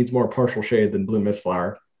sun. It needs more partial shade than blue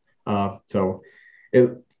mistflower. So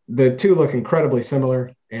the two look incredibly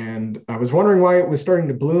similar, and I was wondering why it was starting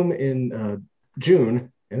to bloom in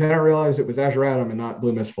June, and then I realized it was ageratum and not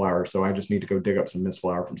blue mistflower, so I just need to go dig up some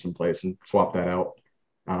mistflower from someplace and swap that out.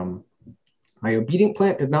 My obedient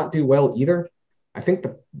plant did not do well either. I think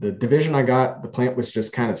the division I got, the plant was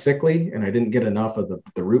just kind of sickly, and I didn't get enough of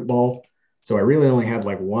the root ball. So I really only had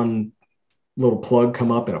like one little plug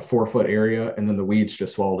come up in a 4-foot area, and then the weeds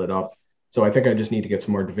just swallowed it up. So I think I just need to get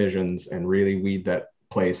some more divisions and really weed that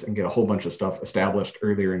place and get a whole bunch of stuff established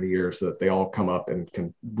earlier in the year so that they all come up and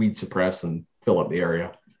can weed suppress and fill up the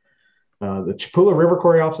area. The Chipula River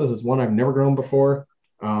Coreopsis is one I've never grown before.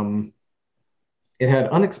 It had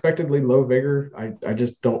unexpectedly low vigor.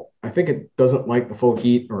 I think it doesn't like the full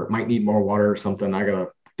heat, or it might need more water or something. I got to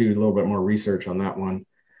do a little bit more research on that one.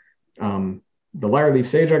 The lyre leaf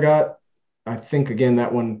sage I got, I think, again,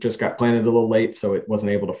 that one just got planted a little late, so it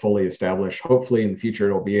wasn't able to fully establish. Hopefully in the future,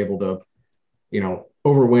 it'll be able to,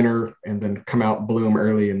 overwinter and then come out, bloom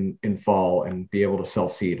early in fall and be able to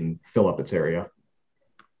self-seed and fill up its area.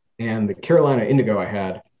 And the Carolina indigo I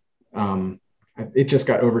had, it just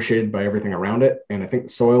got overshaded by everything around it. And I think the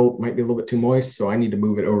soil might be a little bit too moist. So I need to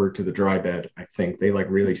move it over to the dry bed. I think they like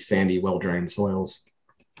really sandy, well-drained soils.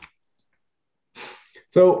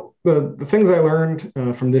 So the things I learned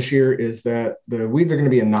from this year is that the weeds are going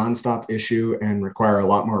to be a nonstop issue and require a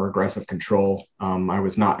lot more aggressive control. I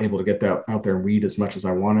was not able to get that out there and weed as much as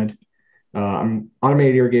I wanted.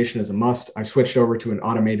 Automated irrigation is a must. I switched over to an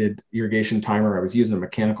automated irrigation timer. I was using a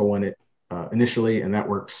mechanical one initially, and that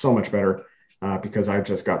worked so much better because I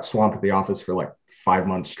just got swamped at the office for like 5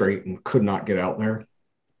 months straight and could not get out there.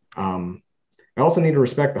 I also need to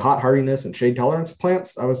respect the hot hardiness and shade tolerance of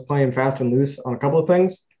plants. I was playing fast and loose on a couple of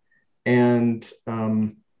things, and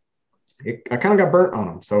I kind of got burnt on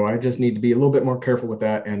them. So I just need to be a little bit more careful with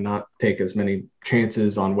that and not take as many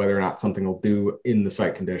chances on whether or not something will do in the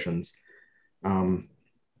site conditions.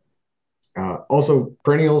 Also,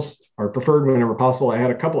 perennials are preferred whenever possible. I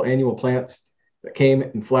had a couple annual plants that came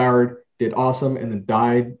and flowered, did awesome, and then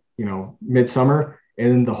died, midsummer.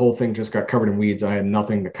 And the whole thing just got covered in weeds. I had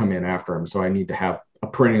nothing to come in after them. So I need to have a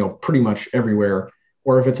perennial pretty much everywhere.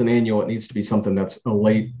 Or if it's an annual, it needs to be something that's a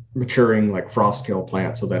late maturing, like frost kill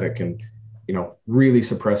plant, so that it can, really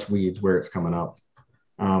suppress weeds where it's coming up.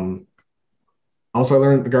 Also, I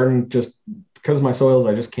learned the garden, just because of my soils,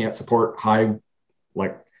 I just can't support high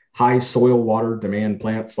soil water demand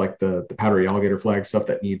plants like the powdery alligator flag, stuff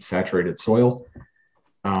that needs saturated soil.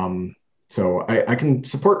 So I can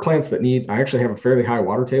support plants that I actually have a fairly high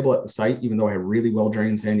water table at the site, even though I have really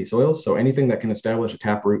well-drained sandy soils. So anything that can establish a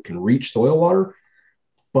taproot can reach soil water,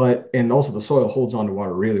 and also the soil holds onto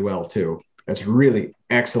water really well too. It's really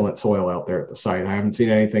excellent soil out there at the site. I haven't seen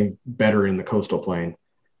anything better in the coastal plain.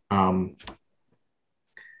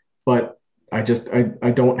 But I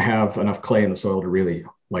don't have enough clay in the soil to really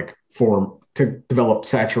to develop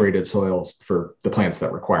saturated soils for the plants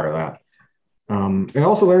that require that. And I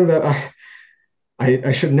also learned that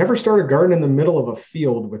I should never start a garden in the middle of a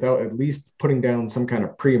field without at least putting down some kind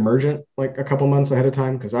of pre-emergent like a couple months ahead of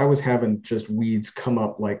time, because I was having just weeds come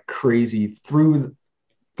up like crazy through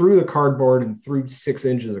the cardboard and through 6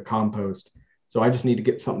 inches of compost. So I just need to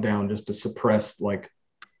get something down just to suppress,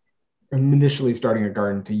 initially starting a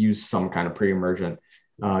garden, to use some kind of pre-emergent.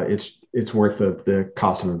 It's worth the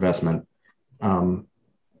cost of investment.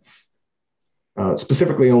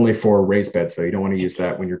 Specifically only for raised beds, though. You don't want to use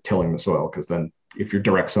that when you're tilling the soil, because then if you're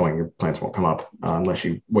direct sowing, your plants won't come up unless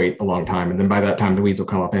you wait a long time. And then by that time, the weeds will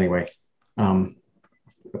come up anyway. The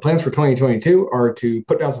plans for 2022 are to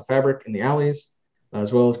put down some fabric in the alleys,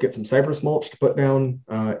 as well as get some cypress mulch to put down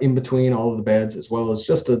in between all of the beds, as well as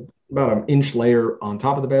just about an inch layer on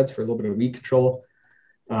top of the beds for a little bit of weed control,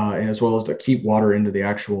 as well as to keep water into the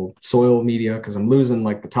actual soil media, because I'm losing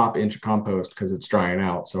the top inch of compost because it's drying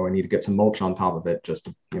out. So I need to get some mulch on top of it just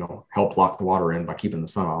to help lock the water in by keeping the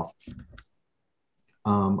sun off.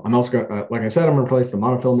 I'm also going, like I said, I'm going to replace the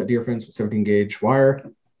monofilament deer fence with 17 gauge wire.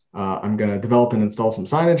 I'm going to develop and install some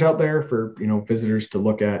signage out there for visitors to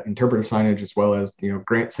look at, interpretive signage, as well as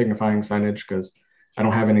grant signifying signage, because I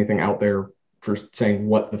don't have anything out there for saying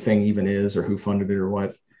what the thing even is or who funded it or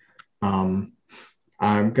what. I'm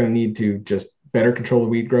going to need to just better control the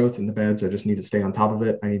weed growth in the beds. I just need to stay on top of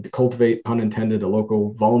it. I need to cultivate, pun intended, a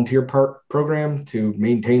local volunteer program to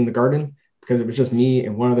maintain the garden, because it was just me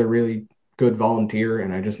and one other really good volunteer,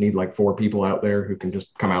 and I just need 4 people out there who can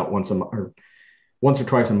just come out once or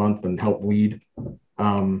twice a month and help weed.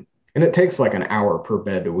 And it takes an hour per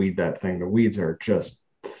bed to weed that thing. The weeds are just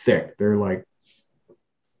thick. They're like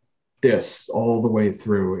this all the way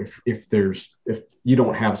through if you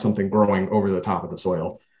don't have something growing over the top of the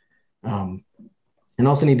soil. And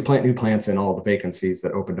also need to plant new plants in all the vacancies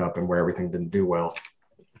that opened up and where everything didn't do well.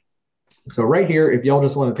 So right here, if y'all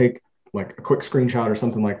just want to take a quick screenshot or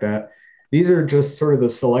something like that, these are just sort of the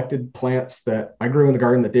selected plants that I grew in the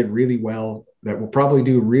garden that did really well, that will probably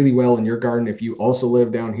do really well in your garden if you also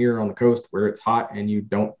live down here on the coast where it's hot and you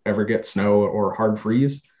don't ever get snow or hard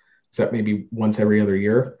freeze, except maybe once every other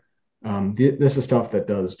year. This is stuff that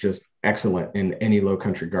does just excellent in any low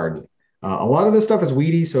country garden. A lot of this stuff is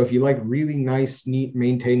weedy, so if you like really nice, neat,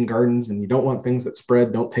 maintained gardens and you don't want things that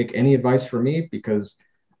spread, don't take any advice from me, because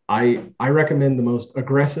I recommend the most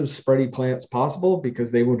aggressive spready plants possible,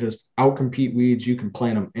 because they will just outcompete weeds. You can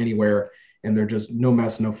plant them anywhere, and they're just no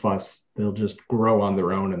mess, no fuss. They'll just grow on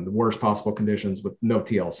their own in the worst possible conditions with no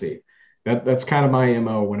TLC. That's kind of my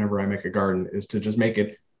MO whenever I make a garden, is to just make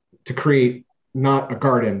it, to create not a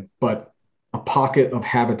garden, but a pocket of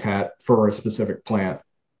habitat for a specific plant,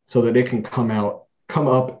 so that it can come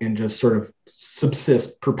up and just sort of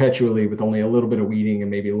subsist perpetually with only a little bit of weeding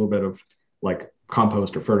and maybe a little bit of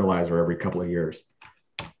compost or fertilizer every couple of years.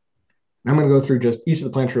 I'm going to go through just each of the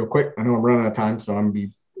plants real quick. I know I'm running out of time, so I'm going to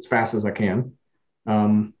be as fast as I can.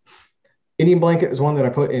 Indian blanket is one that I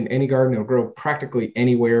put in any garden. It'll grow practically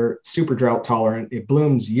anywhere, super drought tolerant. It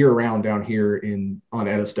blooms year round down here on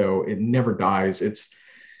Edisto. It never dies.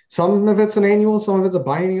 Some of it's an annual, some of it's a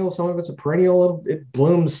biennial, some of it's a perennial. It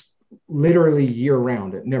blooms literally year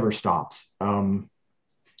round. It never stops.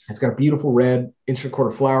 It's got a beautiful red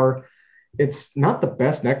 1.25-inch flower. It's not the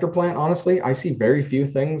best nectar plant, honestly. I see very few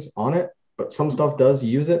things on it, but some stuff does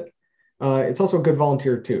use it. It's also a good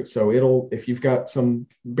volunteer too. So if you've got some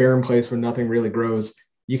barren place where nothing really grows,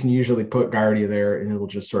 you can usually put Giardia there and it'll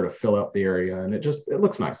just sort of fill up the area. And it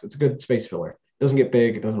looks nice. It's a good space filler. It doesn't get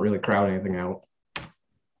big. It doesn't really crowd anything out.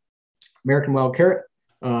 American wild carrot.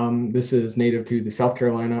 This is native to the South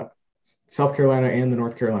Carolina and the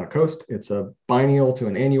North Carolina coast. It's a biennial to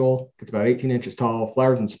an annual. It's about 18 inches tall,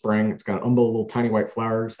 flowers in spring. It's got little tiny white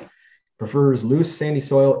flowers. Prefers loose sandy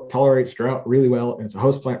soil, tolerates drought really well, and it's a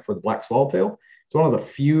host plant for the black swallowtail. It's one of the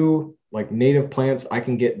few native plants I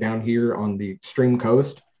can get down here on the extreme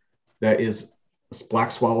coast that is a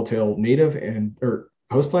black swallowtail native or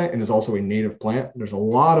host plant, and is also a native plant. There's a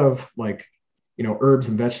lot of herbs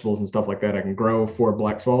and vegetables and stuff like that I can grow for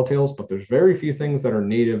black swallowtails, but there's very few things that are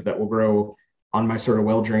native that will grow on my sort of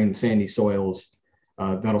well-drained sandy soils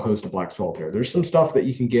that'll host a black swallowtail. There's some stuff that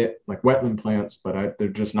you can get like wetland plants, but they're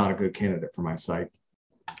just not a good candidate for my site.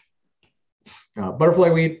 Butterfly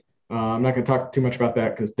weed. I'm not going to talk too much about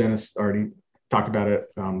that because Dennis already talked about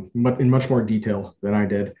it in much more detail than I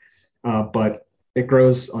did. But it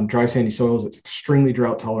grows on dry sandy soils. It's extremely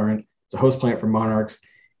drought tolerant. It's a host plant for monarchs.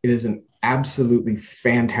 It is an absolutely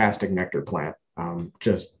fantastic nectar plant.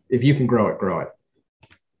 Just if you can grow it, grow it.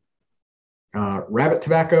 Rabbit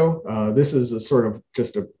tobacco. This is a sort of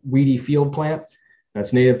just a weedy field plant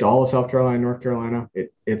that's native to all of South Carolina and North Carolina.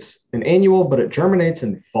 It's an annual, but it germinates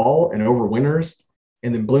in fall and overwinters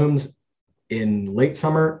and then blooms in late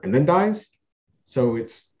summer and then dies. So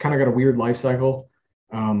it's kind of got a weird life cycle.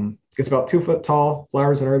 It's about 2 foot tall,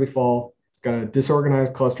 flowers in early fall. It's got a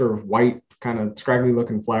disorganized cluster of white, kind of scraggly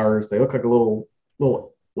looking flowers. They look like a little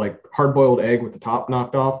like hard-boiled egg with the top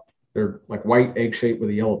knocked off. They're like white egg shaped with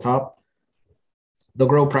a yellow top. They'll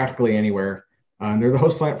grow practically anywhere. And they're the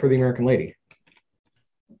host plant for the American lady.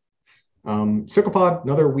 Sicklepod,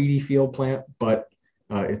 another weedy field plant, but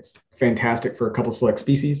it's fantastic for a couple select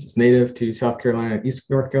species. It's native to South Carolina and East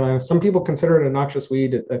North Carolina. Some people consider it a noxious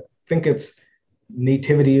weed. I think its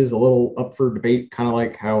nativity is a little up for debate, kind of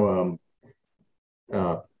like how,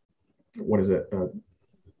 what is it?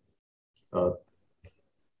 Forgot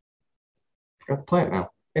the plant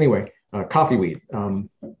now. Anyway, coffee weed.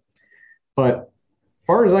 But as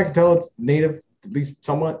far as I can tell, it's native, at least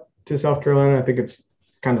somewhat, to South Carolina. I think it's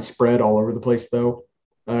kind of spread all over the place, though.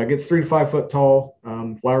 It gets 3 to 5 foot tall,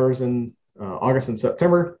 flowers in August and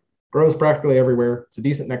September, grows practically everywhere. It's a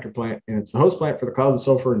decent nectar plant, and it's the host plant for the clouds of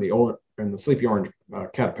sulfur and the sleepy orange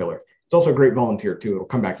caterpillar. It's also a great volunteer, too. It'll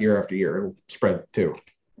come back year after year. It'll spread, too.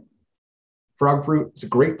 Frog fruit, it's a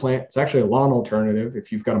great plant. It's actually a lawn alternative.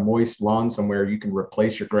 If you've got a moist lawn somewhere, you can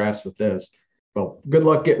replace your grass with this. Well, good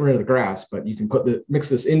luck getting rid of the grass, but you can mix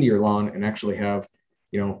this into your lawn and actually have,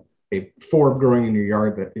 a forb growing in your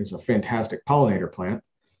yard that is a fantastic pollinator plant.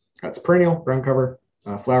 It's perennial, ground cover,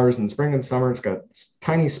 flowers in spring and summer. It's got a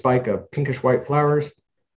tiny spike of pinkish white flowers,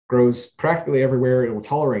 grows practically everywhere. It will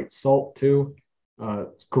tolerate salt too.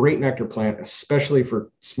 It's a great nectar plant, especially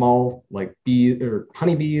for small like bees or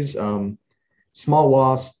honeybees, small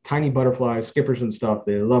wasps, tiny butterflies, skippers and stuff.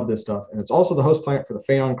 They love this stuff. And it's also the host plant for the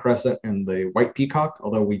Phaon crescent and the white peacock,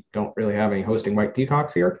 although we don't really have any hosting white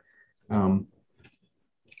peacocks here.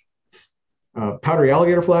 Powdery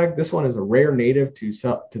alligator flag. This one is a rare native to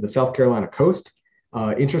the South Carolina coast.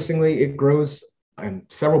 Interestingly, it grows in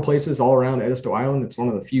several places all around Edisto Island. It's one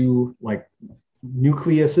of the few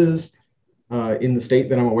nucleuses in the state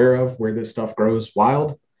that I'm aware of where this stuff grows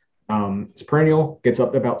wild. It's perennial, gets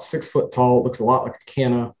up to about 6 foot tall. It looks a lot like a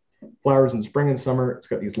canna. Flowers in spring and summer. It's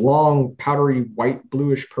got these long, powdery, white,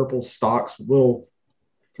 bluish, purple stalks with little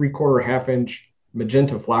 3/4, half-inch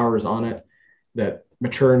magenta flowers on it that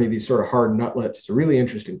mature into these sort of hard nutlets. It's a really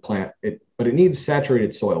interesting plant, but it needs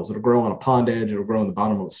saturated soils. It'll grow on a pond edge. It'll grow in the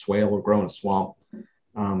bottom of a swale. It'll grow in a swamp.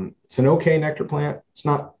 It's an okay nectar plant. It's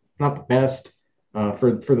not the best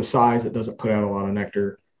for the size. It doesn't put out a lot of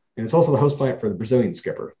nectar. And it's also the host plant for the Brazilian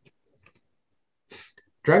skipper.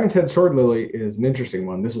 Dragon's head sword lily is an interesting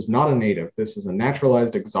one. This is not a native. This is a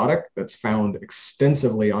naturalized exotic that's found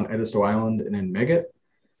extensively on Edisto Island and in Megget.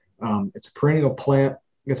 It's a perennial plant.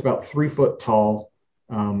 It gets about 3 foot tall.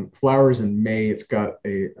 Flowers in May. It's got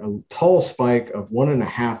a tall spike of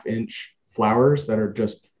 1.5-inch flowers that are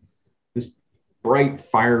just this bright,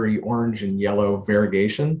 fiery orange and yellow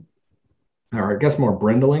variegation, or I guess more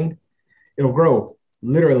brindling. it'll grow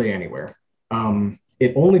literally anywhere.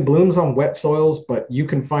 It only blooms on wet soils, but you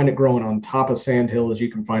can find it growing on top of sand hills.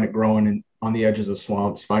 You can find it growing on the edges of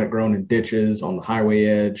swamps, find it growing in ditches, on the highway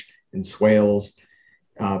edge, in swales,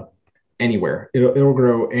 anywhere. It'll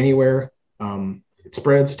grow anywhere. It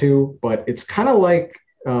spreads too, but it's kind of like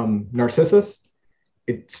narcissus.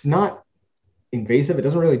 It's not invasive. It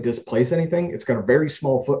doesn't really displace anything. It's got a very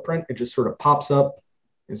small footprint. It just sort of pops up.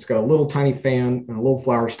 It's got a little tiny fan and a little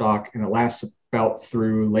flower stalk, and it lasts about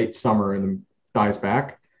through late summer and then dies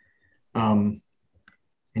back. And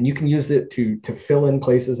you can use it to fill in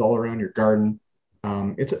places all around your garden.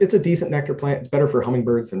 It's a decent nectar plant. It's better for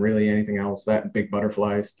hummingbirds than really anything else, that and big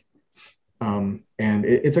butterflies. And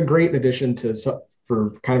it's a great addition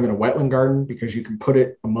for kind of in a wetland garden, because you can put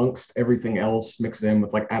it amongst everything else, mix it in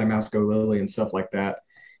with like Adamasco lily and stuff like that,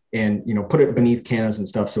 and put it beneath cannas and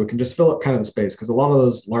stuff, so it can just fill up kind of the space, because a lot of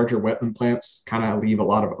those larger wetland plants kind of leave a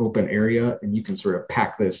lot of open area, and you can sort of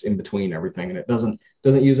pack this in between everything, and it doesn't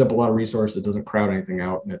use up a lot of resources. It doesn't crowd anything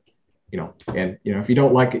out, and if you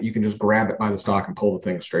don't like it, you can just grab it by the stalk and pull the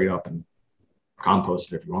thing straight up and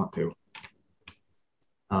compost it if you want to.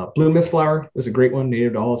 Blue mistflower is a great one,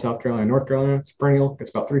 native to all of South Carolina and North Carolina. It's perennial.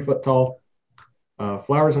 It's about 3 foot tall.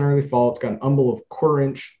 Flowers in early fall. It's got an umbel of 1/4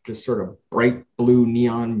 inch, just sort of bright blue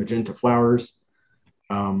neon magenta flowers.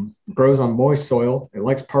 Grows on moist soil. It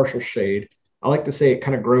likes partial shade. I like to say it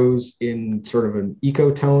kind of grows in sort of an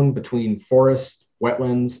ecotone between forests,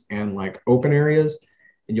 wetlands, and like open areas.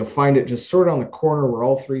 And you'll find it just sort of on the corner where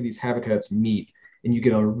all three of these habitats meet. And you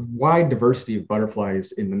get a wide diversity of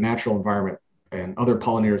butterflies in the natural environment and other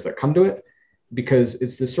pollinators that come to it, because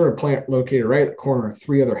it's this sort of plant located right at the corner of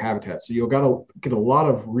 3 other habitats. So you'll got to get a lot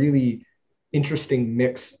of really interesting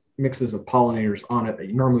mixes of pollinators on it that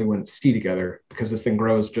you normally wouldn't see together, because this thing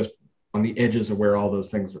grows just on the edges of where all those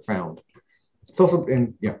things are found. It's also,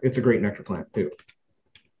 it's a great nectar plant too.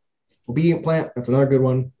 Obedient plant, that's another good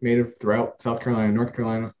one, native throughout South Carolina and North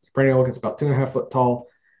Carolina. It's perennial, it's about 2.5 foot tall.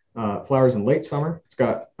 Flowers in late summer. It's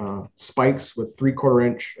got spikes with 3/4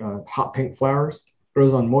 inch hot pink flowers.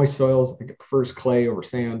 Grows on moist soils. I think it prefers clay over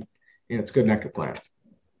sand, and it's a good nectar plant.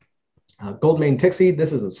 Gold Main Tixie.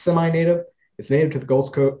 This is a semi-native. It's native to the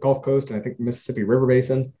Gulf Coast and I think the Mississippi River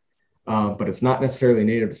Basin, but it's not necessarily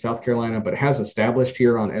native to South Carolina, but it has established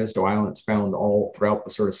here on Edisto Island. It's found all throughout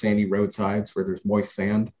the sort of sandy roadsides where there's moist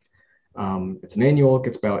sand. It's an annual. It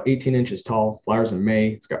gets about 18 inches tall. Flowers in May.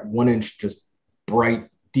 It's got 1 inch just bright,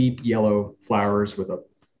 deep yellow flowers with a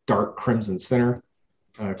dark crimson center.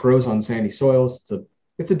 Grows on sandy soils.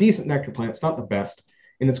 It's a decent nectar plant. It's not the best,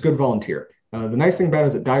 and it's good volunteer. The nice thing about it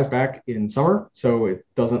is it dies back in summer, so it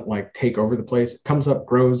doesn't like take over the place. It comes up,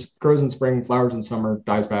 grows in spring, flowers in summer,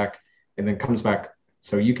 dies back, and then comes back.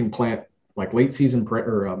 So you can plant like late season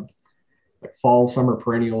like fall, summer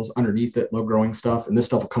perennials underneath it, low growing stuff, and this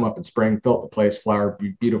stuff will come up in spring, fill up the place, flower,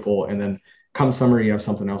 be beautiful, and then come summer you have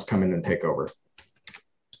something else come in and take over.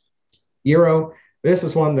 Eero, this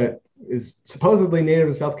is one that is supposedly native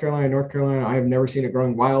to South Carolina and North Carolina. I have never seen it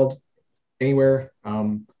growing wild anywhere,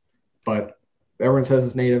 but everyone says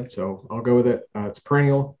it's native, so I'll go with it. It's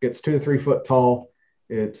perennial, gets 2 to 3 foot tall.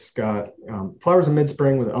 It's got flowers in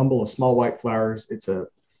mid-spring with an umbel of small white flowers. It's a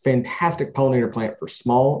fantastic pollinator plant for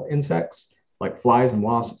small insects like flies and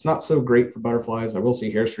wasps. It's not so great for butterflies. I will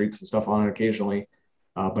see hair streaks and stuff on it occasionally,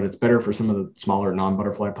 but it's better for some of the smaller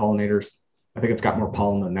non-butterfly pollinators. I think it's got more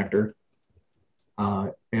pollen than nectar.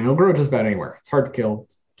 And it'll grow just about anywhere. It's hard to kill.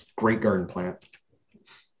 It's a great garden plant.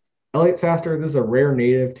 Elliot's aster, this is a rare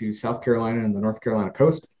native to South Carolina and the North Carolina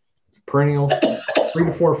coast. It's a perennial, 3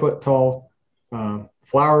 to 4 foot tall.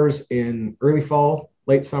 Flowers in early fall,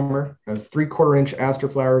 late summer. Has 3/4 inch aster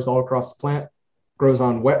flowers all across the plant. Grows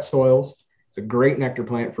on wet soils. It's a great nectar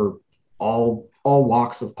plant for all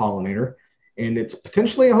walks of pollinator. And it's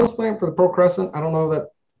potentially a host plant for the pearl crescent.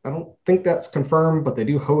 I don't think that's confirmed, but they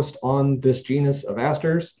do host on this genus of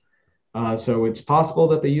asters. So it's possible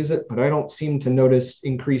that they use it, but I don't seem to notice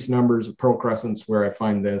increased numbers of pearl crescents where I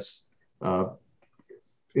find this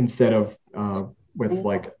instead of with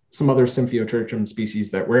like some other Symphyotrichum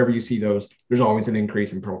species that wherever you see those, there's always an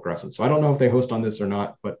increase in pearl crescents. So I don't know if they host on this or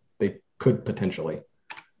not, but they could potentially.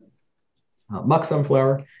 Muck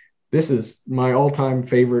sunflower. This is my all-time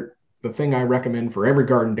favorite, the thing I recommend for every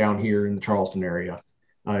garden down here in the Charleston area.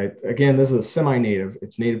 Again, this is a semi-native.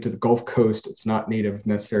 It's native to the Gulf Coast. It's not native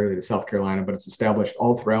necessarily to South Carolina, but it's established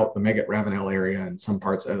all throughout the Megat Ravenel area and some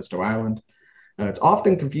parts of Edisto Island. It's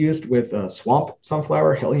often confused with swamp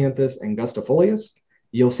sunflower, Helianthus angustifolius.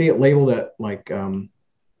 You'll see it labeled at like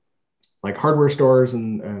hardware stores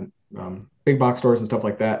and big box stores and stuff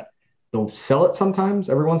like that. They'll sell it sometimes,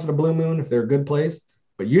 every once in a blue moon if they're a good place,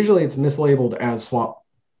 but usually it's mislabeled as swamp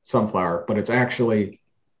sunflower, but it's actually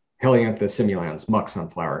Helianthus simulans, muck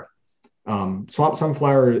sunflower. Swamp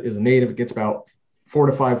sunflower is a native. It gets about 4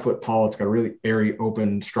 to 5 foot tall. It's got a really airy,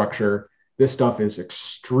 open structure. This stuff is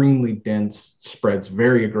extremely dense, spreads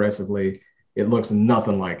very aggressively. It looks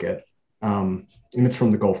nothing like it. And it's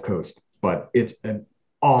from the Gulf Coast, but it's an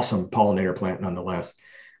awesome pollinator plant nonetheless.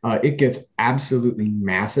 It gets absolutely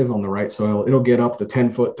massive on the right soil. It'll get up to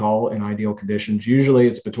 10 foot tall in ideal conditions. Usually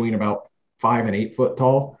it's between about 5 and 8 foot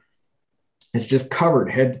tall. It's just covered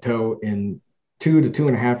head to toe in 2 to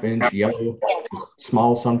 2.5 inch yellow,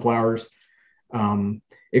 small sunflowers.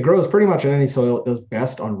 It grows pretty much in any soil. It does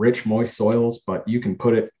best on rich, moist soils, but you can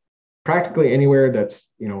put it practically anywhere that's,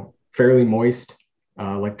 fairly moist,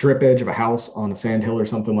 like drip edge of a house on a sand hill or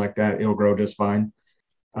something like that. It'll grow just fine.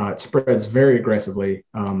 It spreads very aggressively.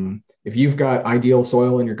 If you've got ideal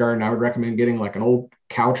soil in your garden, I would recommend getting like an old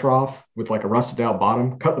cow trough with like a rusted out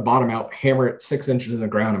bottom, cut the bottom out, hammer it 6 inches in the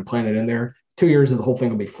ground and plant it in there. 2 years and the whole thing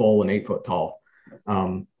will be full and 8 foot tall.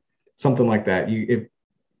 Something like that.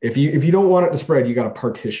 If you don't want it to spread, you got to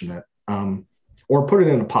partition it, or put it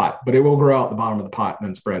in a pot, but it will grow out the bottom of the pot and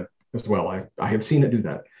then spread as well. I have seen it do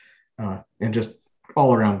that, and just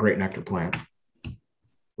all around great nectar plant.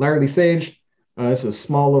 Layer-leaf sage. This is a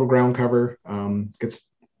small little ground cover. Gets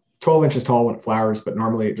 12 inches tall when it flowers, but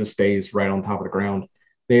normally it just stays right on top of the ground.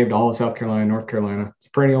 Native to all of South Carolina, North Carolina. It's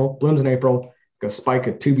perennial, blooms in April. It's got a spike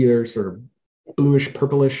of tubular, sort of bluish,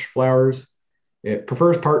 purplish flowers. It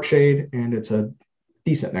prefers part shade, and it's a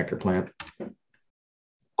decent nectar plant.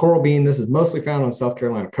 Coral bean, this is mostly found on the South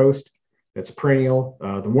Carolina coast. It's perennial.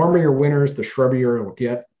 The warmer your winters, the shrubbier it will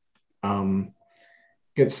get.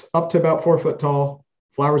 Gets up to about 4 foot tall.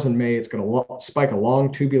 Flowers in May. It's going to spike a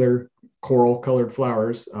long tubular coral colored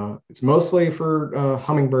flowers. It's mostly for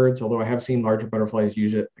hummingbirds, although I have seen larger butterflies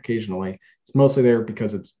use it occasionally. It's mostly there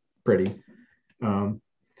because it's pretty.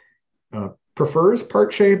 Prefers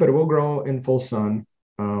part shade, but it will grow in full sun.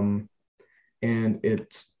 And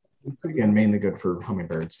it's, again, mainly good for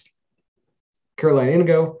hummingbirds. Carolina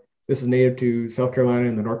indigo. This is native to South Carolina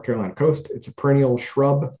and the North Carolina coast. It's a perennial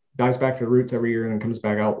shrub, dies back to the roots every year and then comes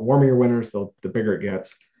back out. The warmer your winters, the bigger it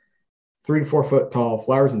gets. 3 to 4 foot tall,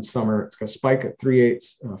 flowers in summer. It's got a spike at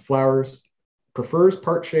 3/8 flowers. Prefers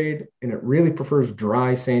part shade, and it really prefers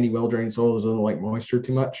dry, sandy, well-drained soil. It doesn't like moisture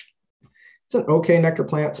too much. It's an okay nectar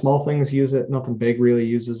plant. Small things use it. Nothing big really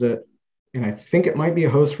uses it. And I think it might be a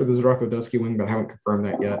host for the Zirocco dusky wing, but I haven't confirmed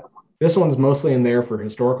that yet. This one's mostly in there for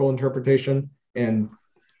historical interpretation and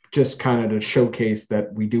just kind of to showcase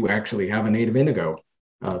that we do actually have a native indigo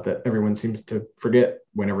that everyone seems to forget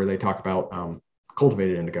whenever they talk about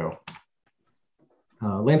cultivated indigo.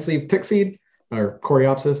 Lance-leaf tickseed, or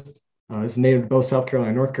Coreopsis. This is native to both South Carolina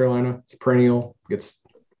and North Carolina. It's a perennial, gets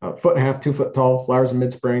 1.5 foot, 2 foot tall, flowers in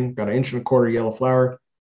mid-spring, got 1.25 inch yellow flower,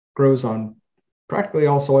 grows on practically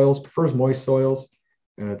all soils, prefers moist soils.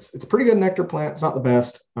 It's a pretty good nectar plant. It's not the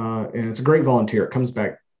best, and it's a great volunteer. It comes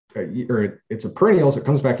back, it's a perennial, so it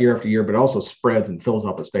comes back year after year, but it also spreads and fills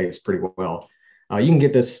up a space pretty well. You can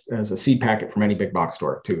get this as a seed packet from any big box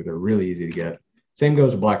store too. They're really easy to get. Same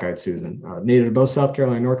goes with black-eyed Susan. Native to both South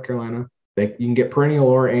Carolina and North Carolina. You can get perennial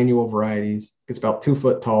or annual varieties. It's about 2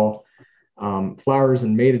 foot tall. Flowers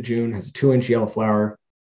in May to June, has a 2-inch yellow flower.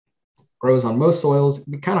 Grows on most soils.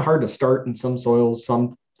 It'd be kind of hard to start in some soils.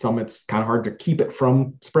 Some it's kind of hard to keep it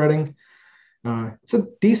from spreading. It's a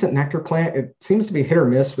decent nectar plant. It seems to be hit or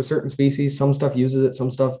miss with certain species. Some stuff uses it.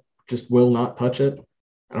 Some stuff just will not touch it.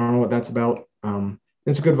 I don't know what that's about.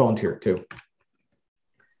 It's a good volunteer too.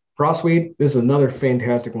 Frostweed. This is another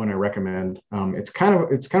fantastic one I recommend. It's kind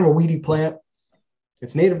of a weedy plant.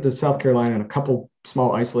 It's native to South Carolina and a couple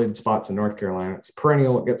small isolated spots in North Carolina. It's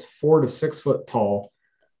perennial. It gets 4 to 6 foot tall.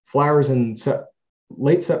 Flowers in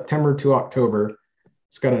late September to October.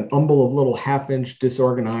 It's got an umbel of little 1/2 inch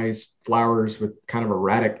disorganized flowers with kind of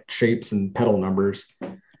erratic shapes and petal numbers.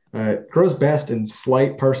 It grows best in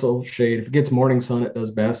slight partial shade. If it gets morning sun, it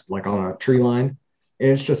does best, like on a tree line. And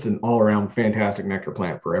it's just an all-around fantastic nectar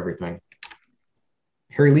plant for everything.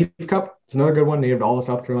 Hairy leaf cup. It's another good one, native to all of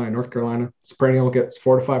South Carolina, North Carolina. It's perennial, gets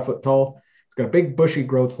 4 to 5 foot tall. It's got a big bushy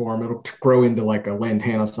growth form. It'll grow into like a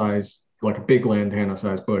lantana size, like a big lantana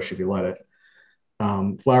size bush if you let it.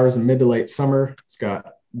 Flowers in mid to late summer. It's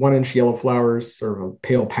got 1-inch yellow flowers, sort of a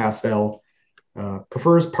pale pastel.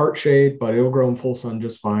 Prefers part shade, but it'll grow in full sun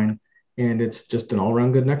just fine. And it's just an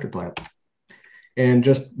all-around good nectar plant. And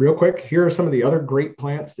just real quick, here are some of the other great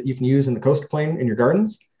plants that you can use in the coastal plain in your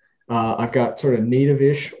gardens. I've got sort of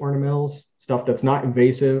native-ish ornamentals, stuff that's not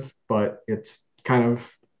invasive, but it's kind of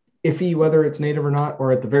iffy whether it's native or not,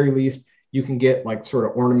 or at the very least, you can get like sort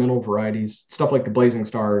of ornamental varieties, stuff like the blazing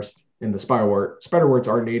stars and the spiderwort. Spiderworts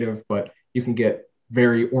are native, but you can get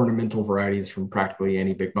very ornamental varieties from practically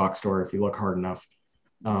any big box store if you look hard enough.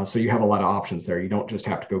 So you have a lot of options there. You don't just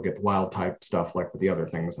have to go get the wild type stuff like with the other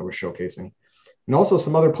things I was showcasing. And also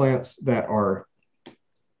some other plants that are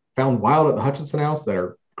found wild at the Hutchinson House that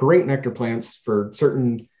are great nectar plants for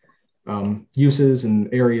certain uses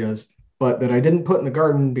and areas, but that I didn't put in the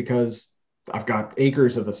garden because I've got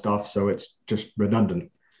acres of the stuff, so it's just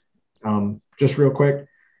redundant. Just real quick,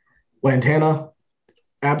 lantana,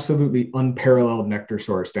 absolutely unparalleled nectar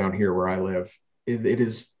source down here where I live. It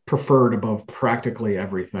is preferred above practically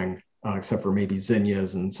everything, except for maybe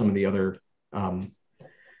zinnias and some of the other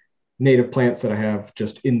native plants that I have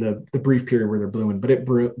just in the brief period where they're blooming, but it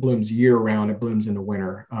blooms year round. It blooms in the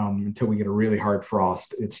winter until we get a really hard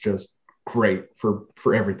frost. It's just great for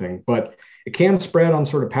everything, but it can spread on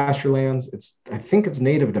sort of pasture lands. I think it's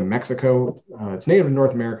native to Mexico. It's native to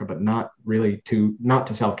North America, but not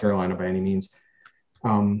to South Carolina by any means.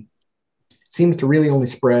 Seems to really only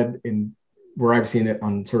spread in where I've seen it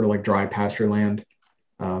on sort of like dry pasture land.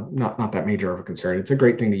 Not that major of a concern. It's a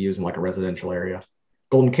great thing to use in like a residential area.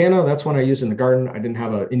 Golden canna, that's one I used in the garden. I didn't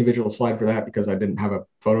have an individual slide for that because I didn't have a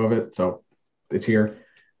photo of it, so it's here.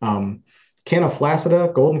 Canna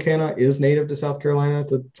flaccida, golden canna, is native to South Carolina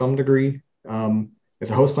to some degree.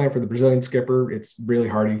 It's a host plant for the Brazilian skipper. It's really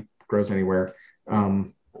hardy, grows anywhere.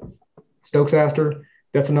 Stokes aster,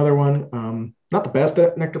 that's another one. Not the best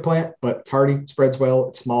nectar plant, but it's hardy, spreads well,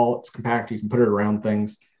 it's small, it's compact, you can put it around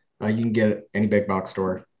things. You can get it at any big box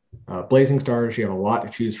store. Blazing stars, you have a lot to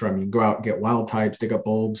choose from. You can go out and get wild types, dig up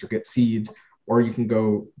bulbs or get seeds, or you can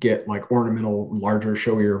go get like ornamental, larger,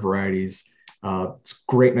 showier varieties. It's a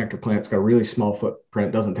great nectar plant. It's got a really small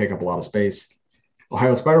footprint, doesn't take up a lot of space.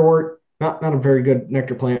 Ohio spiderwort, not a very good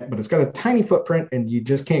nectar plant, but it's got a tiny footprint and you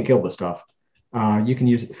just can't kill the stuff. You can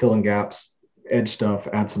use it to fill in gaps, edge stuff,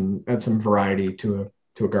 add some variety to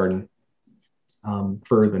a garden.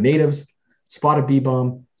 For the natives, spotted bee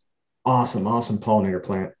balm, awesome pollinator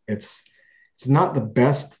plant. It's not the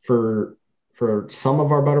best for some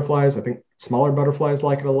of our butterflies. I think smaller butterflies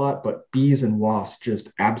like it a lot, but bees and wasps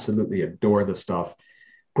just absolutely adore the stuff.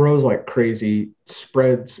 Grows like crazy,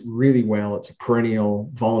 spreads really well. It's a perennial,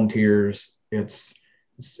 volunteers. It's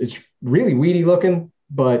really weedy looking,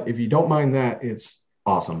 but if you don't mind that, it's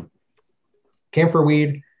awesome. Camphor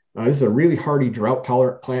weed, this is a really hardy, drought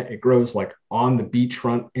tolerant plant. It grows like on the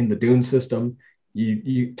beachfront in the dune system.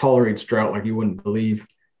 You tolerates drought like you wouldn't believe.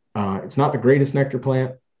 It's not the greatest nectar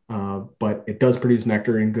plant, but it does produce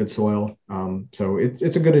nectar in good soil. So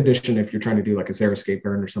it's a good addition if you're trying to do like a xeriscape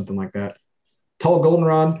garden or something like that. Tall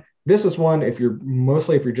goldenrod, this is one if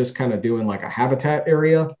you're just kind of doing like a habitat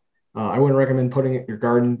area. I wouldn't recommend putting it in your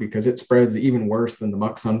garden because it spreads even worse than the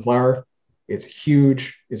muck sunflower. It's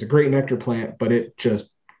huge. It's a great nectar plant, but it just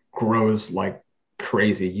grows like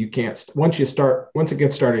crazy. You can't, once it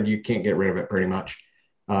gets started, you can't get rid of it pretty much.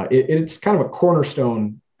 It's kind of a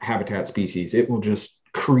cornerstone habitat species. It will just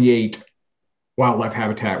create wildlife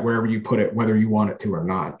habitat wherever you put it, whether you want it to or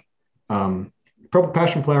not. Purple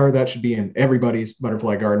passion flower, that should be in everybody's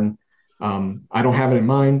butterfly garden. I don't have it in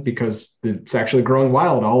mine because it's actually growing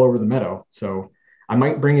wild all over the meadow. So I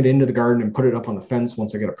might bring it into the garden and put it up on the fence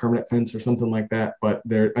once I get a permanent fence or something like that. But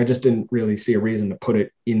I just didn't really see a reason to put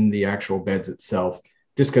it in the actual beds itself,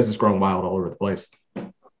 just because it's growing wild all over the place.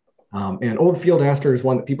 And old field aster is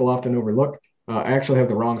one that people often overlook. I actually have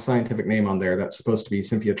the wrong scientific name on there. That's supposed to be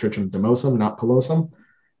Symphytrichum domosum, not pilosum.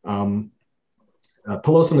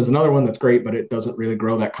 Pilosum is another one that's great, but it doesn't really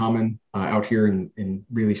grow that common out here in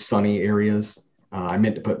really sunny areas. I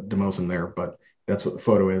meant to put domosum there, but that's what the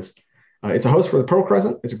photo is. It's a host for the pearl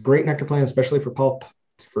crescent. It's a great nectar plant, especially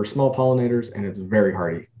for small pollinators, and it's very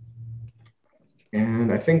hardy.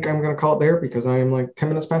 And I think I'm going to call it there because I am like 10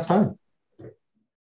 minutes past time.